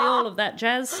 all of that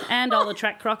jazz. And I'll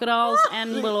attract crocodiles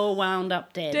and we'll all wound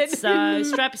up dead. So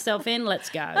strap yourself in, let's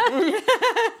go."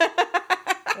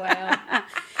 Wow.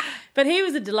 But he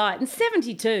was a delight. And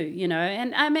 72,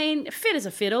 and I mean, fit as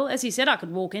a fiddle. As he said, I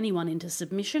could walk anyone into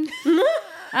submission.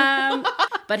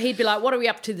 But he'd be like, "What are we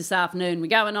up to this afternoon? We're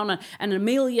going on an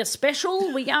Amelia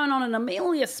special? We're going on an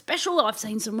Amelia special? I've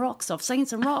seen some rocks.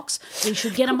 We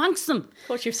should get amongst them." Of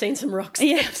course, you've seen some rocks.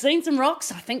 Yeah, I've seen some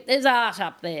rocks. I think there's art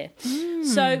up there.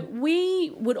 So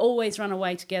we would always run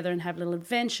away together and have little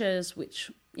adventures,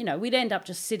 which, we'd end up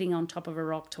just sitting on top of a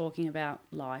rock talking about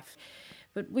life.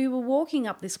 But we were walking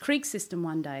up this creek system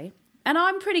one day, and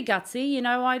I'm pretty gutsy,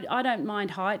 I don't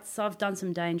mind heights. I've done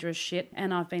some dangerous shit,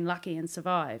 and I've been lucky and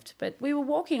survived. But we were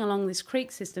walking along this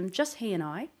creek system, just he and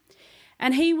I,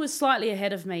 and he was slightly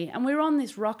ahead of me, and we were on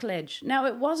this rock ledge. Now,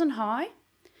 it wasn't high.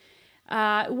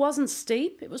 It wasn't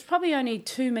steep. It was probably only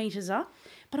 2 metres up,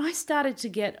 but I started to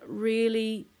get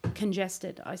really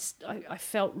congested. I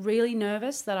felt really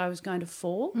nervous that I was going to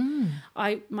fall.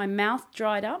 My mouth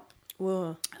dried up.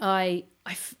 Whoa. I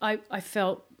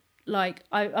felt like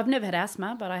I've never had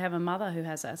asthma, but I have a mother who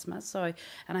has asthma.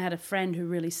 And I had a friend who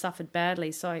really suffered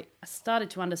badly. So I started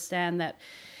to understand that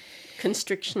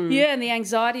Constriction. Yeah, and the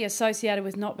anxiety associated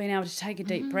with not being able to take a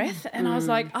deep breath. And I was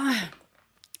like, oh.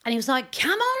 And he was like,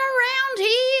 "Come on around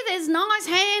here. There's nice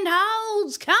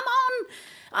handholds. Come on.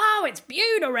 Oh, it's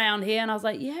beaut around here." And I was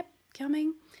like, "Yep,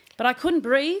 coming." But I couldn't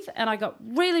breathe, and I got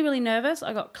really, really nervous.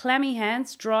 I got clammy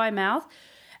hands, dry mouth.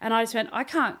 And I just went, I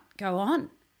can't go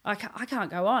on. I can't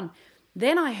go on.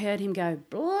 Then I heard him go,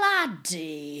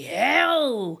 "Bloody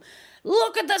hell,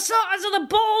 look at the size of the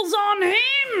balls on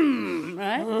him,"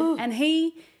 right? And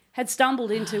he had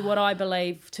stumbled into what I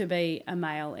believe to be a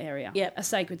male area, a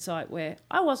sacred site where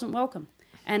I wasn't welcome.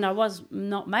 And I was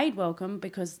not made welcome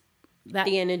because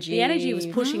the energy was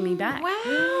pushing me back.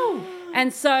 Wow.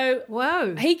 And so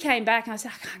Whoa. he came back and I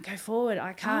said, "I can't go forward.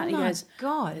 I can't." Oh, he my goes,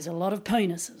 God. "There's a lot of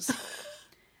penises."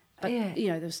 But,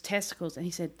 Yeah. there's testicles. And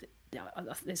he said,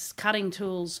 "There's cutting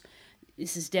tools.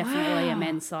 This is definitely a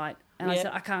men's site." And I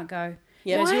said, "I can't go."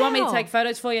 He goes, "You want me to Wow. take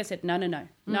photos for you?" I said, No,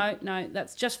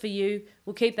 that's just for you.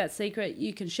 We'll keep that secret.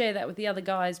 You can share that with the other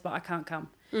guys, but I can't come.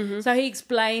 So he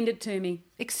explained it to me.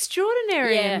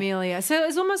 Extraordinary, Yeah. Amelia. So it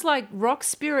was almost like rock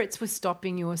spirits were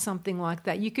stopping you or something like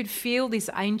that. You could feel this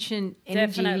ancient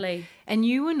energy. Definitely. And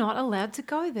you were not allowed to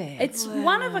go there. It's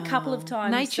one of a couple of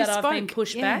times Nature that spoke. I've been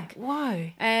pushed back. Whoa.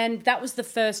 And that was the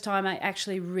first time I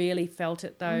actually really felt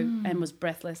it, though, and was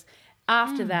breathless.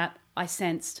 After that, I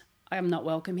sensed I'm not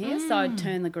welcome here, so I'd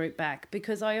turn the group back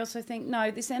because I also think, no,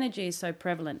 this energy is so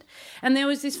prevalent. And there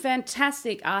was this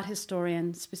fantastic art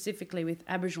historian, specifically with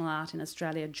Aboriginal art in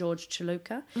Australia, George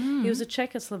Chaluka. He was a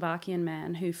Czechoslovakian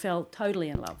man who fell totally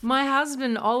in love. My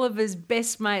husband, Oliver's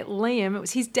best mate, Liam, it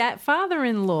was his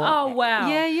father-in-law. Oh, wow.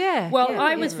 Yeah. Well, Yeah,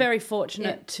 I yeah. was very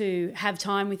fortunate to have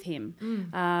time with him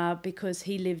because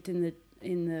he lived in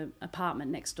the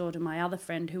apartment next door to my other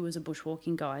friend who was a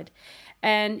bushwalking guide.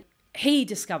 And he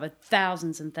discovered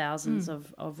thousands and thousands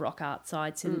of rock art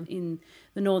sites in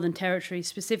the Northern Territory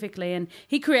specifically, and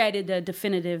he created a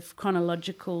definitive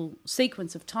chronological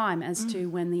sequence of time as to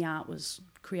when the art was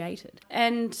created.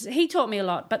 And he taught me a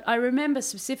lot, but I remember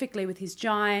specifically with his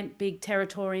giant, big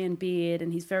Territorian beard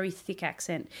and his very thick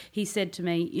accent, he said to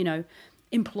me,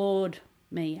 implored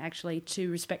me, actually,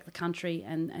 to respect the country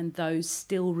and those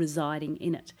still residing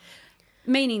in it,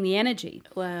 meaning the energy.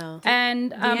 Wow.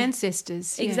 And The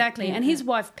ancestors. yeah. exactly. And his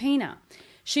wife, Pina,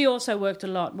 she also worked a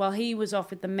lot. While he was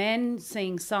off with the men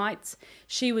seeing sights,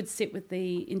 she would sit with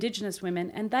the Indigenous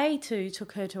women, and they too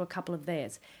took her to a couple of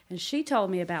theirs. And she told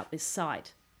me about this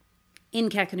site in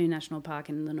Kakadu National Park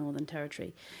in the Northern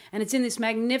Territory. And it's in this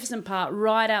magnificent part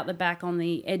right out the back on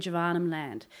the edge of Arnhem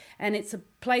Land. And it's a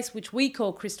place which we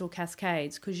call Crystal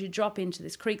Cascades, because you drop into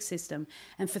this creek system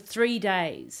and for 3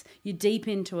 days you're deep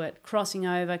into it, crossing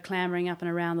over, clambering up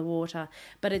and around the water.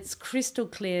 But it's crystal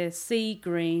clear, sea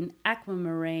green,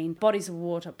 aquamarine, bodies of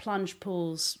water, plunge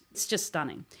pools. It's just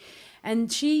stunning.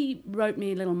 And she wrote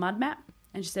me a little mud map.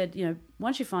 And she said,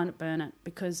 once you find it, burn it,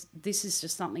 because this is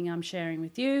just something I'm sharing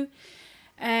with you.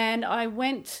 And I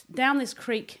went down this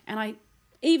creek, and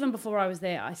even before I was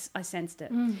there, I sensed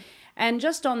it. And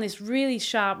just on this really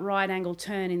sharp right-angle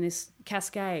turn in this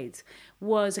Cascades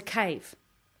was a cave.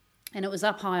 And it was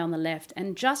up high on the left.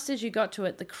 And just as you got to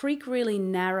it, the creek really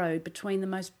narrowed between the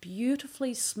most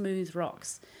beautifully smooth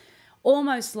rocks,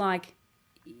 almost like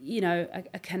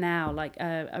a canal, like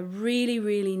a really,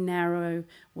 really narrow,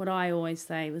 what I always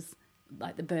say was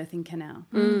like the birthing canal.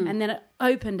 And then it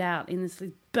opened out in this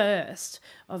burst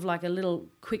of like a little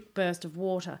quick burst of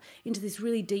water into this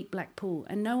really deep black pool.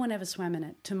 And no one ever swam in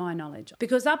it, to my knowledge.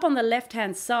 Because up on the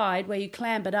left-hand side where you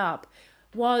clambered up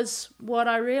was what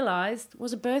I realised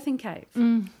was a birthing cave.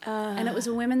 And it was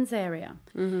a women's area.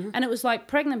 And it was like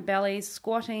pregnant bellies,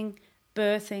 squatting,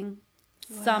 birthing,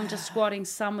 some just squatting,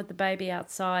 some with the baby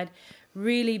outside,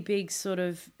 really big sort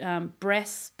of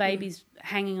breasts, babies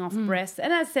hanging off breasts.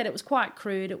 And as I said, it was quite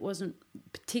crude. It wasn't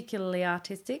particularly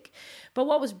artistic. But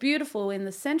what was beautiful in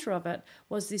the centre of it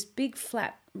was this big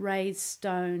flat raised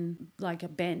stone, like a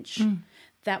bench,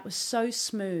 that was so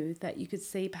smooth that you could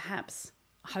see perhaps,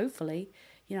 hopefully,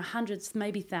 hundreds,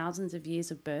 maybe thousands of years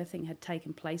of birthing had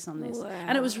taken place on this. Wow.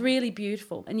 And it was really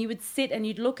beautiful. And you would sit and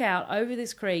you'd look out over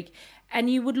this creek and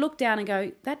you would look down and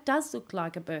go, that does look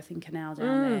like a birthing canal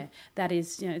down there. That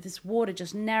is, this water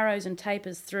just narrows and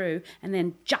tapers through and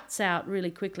then juts out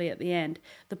really quickly at the end.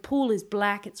 The pool is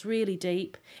black. It's really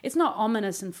deep. It's not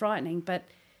ominous and frightening, but,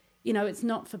 it's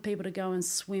not for people to go and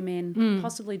swim in,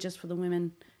 possibly just for the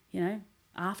women,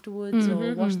 afterwards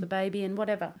or wash the baby and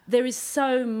whatever. There is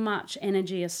so much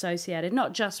energy associated,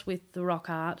 not just with the rock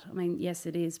art. I mean, yes,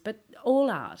 it is, but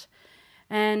all art.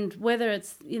 And whether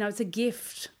it's, it's a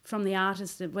gift from the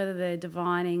artist, whether they're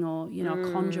divining or,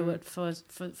 a conduit for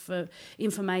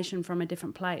information from a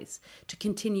different place to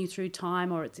continue through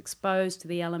time, or it's exposed to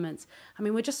the elements. I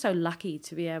mean, we're just so lucky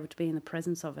to be able to be in the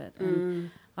presence of it.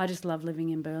 And I just love living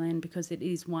in Berlin because it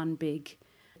is one big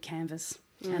canvas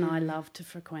and I love to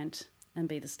frequent and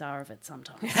be the star of it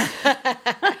sometimes.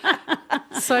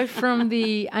 So from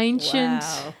the ancient,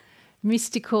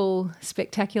 mystical,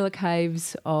 spectacular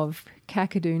caves of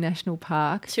Kakadu National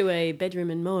Park to a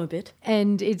bedroom in Moabit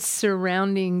and its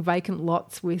surrounding vacant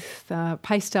lots with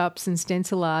paste-ups and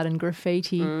stencil art and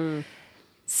graffiti,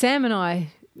 Sam and I,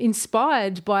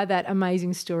 inspired by that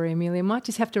amazing story, Amelia, might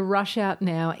just have to rush out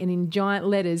now and in giant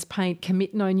letters paint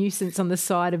 "Commit No Nuisance" on the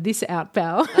side of this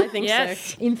outbow. I think so.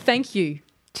 In thank you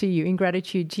to you, in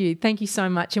gratitude to you. Thank you so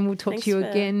much, and we'll talk to you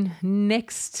again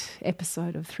next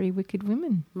episode of Three Wicked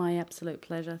Women. My absolute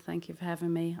pleasure. Thank you for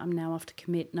having me. I'm now off to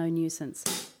commit no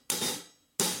nuisance.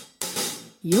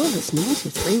 You're listening to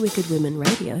Three Wicked Women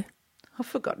Radio. I've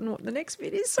forgotten what the next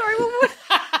bit is. Sorry, what?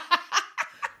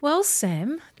 Well,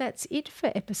 Sam, that's it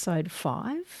for episode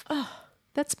 5. Oh,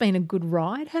 that's been a good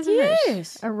ride, hasn't it?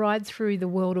 Yes. A ride through the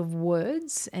world of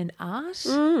words and art.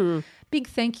 Big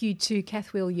thank you to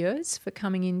Kathweel Yers for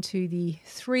coming into the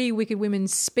Three Wicked Women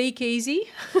Speakeasy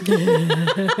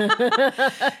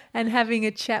and having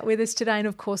a chat with us today. And,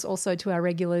 of course, also to our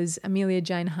regulars, Amelia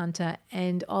Jane Hunter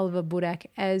and Oliver Budak,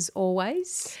 as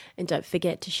always. And don't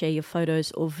forget to share your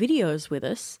photos or videos with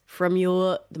us from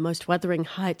the most Wuthering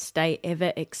Heights Day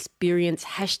ever experience,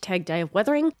 #Day of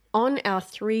Wuthering, on our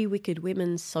Three Wicked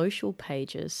Women social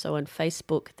pages. So on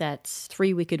Facebook, that's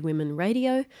Three Wicked Women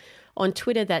Radio. On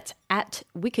Twitter, that's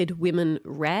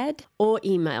 @WickedWomenRad, or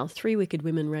email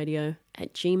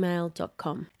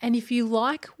threewickedwomenradio@gmail.com. And if you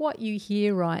like what you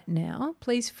hear right now,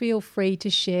 please feel free to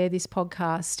share this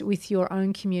podcast with your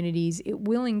own communities. It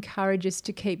will encourage us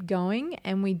to keep going,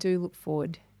 and we do look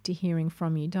forward to hearing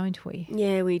from you, don't we?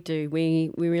 Yeah, we do.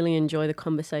 We really enjoy the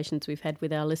conversations we've had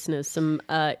with our listeners. Some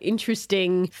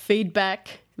interesting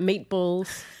feedback,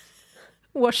 meatballs.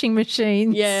 Washing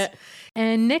machines. Yeah.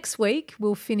 And next week,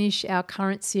 we'll finish our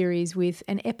current series with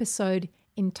an episode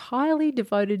entirely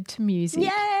devoted to music.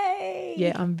 Yay! Yay!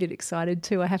 Yeah, I'm a bit excited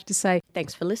too, I have to say.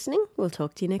 Thanks for listening. We'll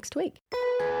talk to you next week.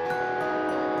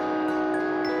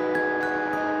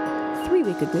 Three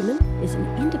Wicked Women is an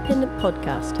independent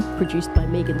podcast produced by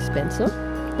Megan Spencer.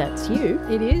 That's you.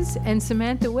 It is, and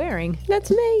Samantha Waring.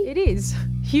 That's me. It is.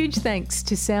 Huge thanks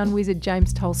to sound wizard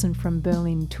James Tolson from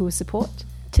Berlin Tour Support.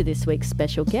 To this week's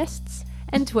special guests.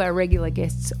 And to our regular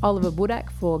guests, Oliver Budak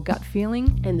for Gut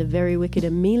Feeling. And the very wicked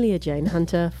Amelia Jane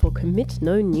Hunter for Commit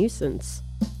No Nuisance.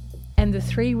 And the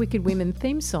Three Wicked Women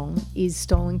theme song is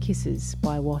Stolen Kisses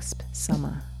by Wasp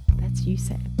Summer. That's you,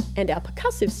 Sam. And our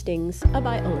percussive stings are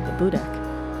by Oliver Budak.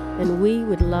 And we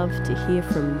would love to hear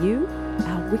from you,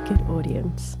 our wicked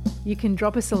audience. You can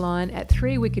drop us a line at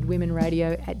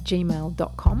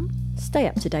threewickedwomenradio@gmail.com. Stay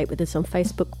up to date with us on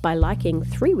Facebook by liking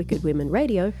Three Wicked Women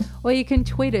Radio. Or you can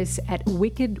tweet us at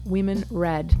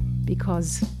wickedwomenrad,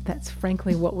 because that's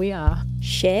frankly what we are.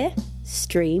 Share,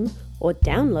 stream, or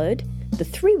download the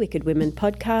Three Wicked Women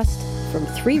podcast from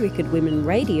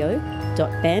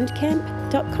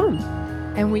threewickedwomenradio.bandcamp.com.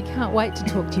 And we can't wait to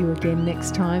talk to you again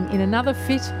next time in another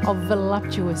fit of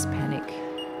voluptuous panic.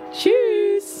 Cheers!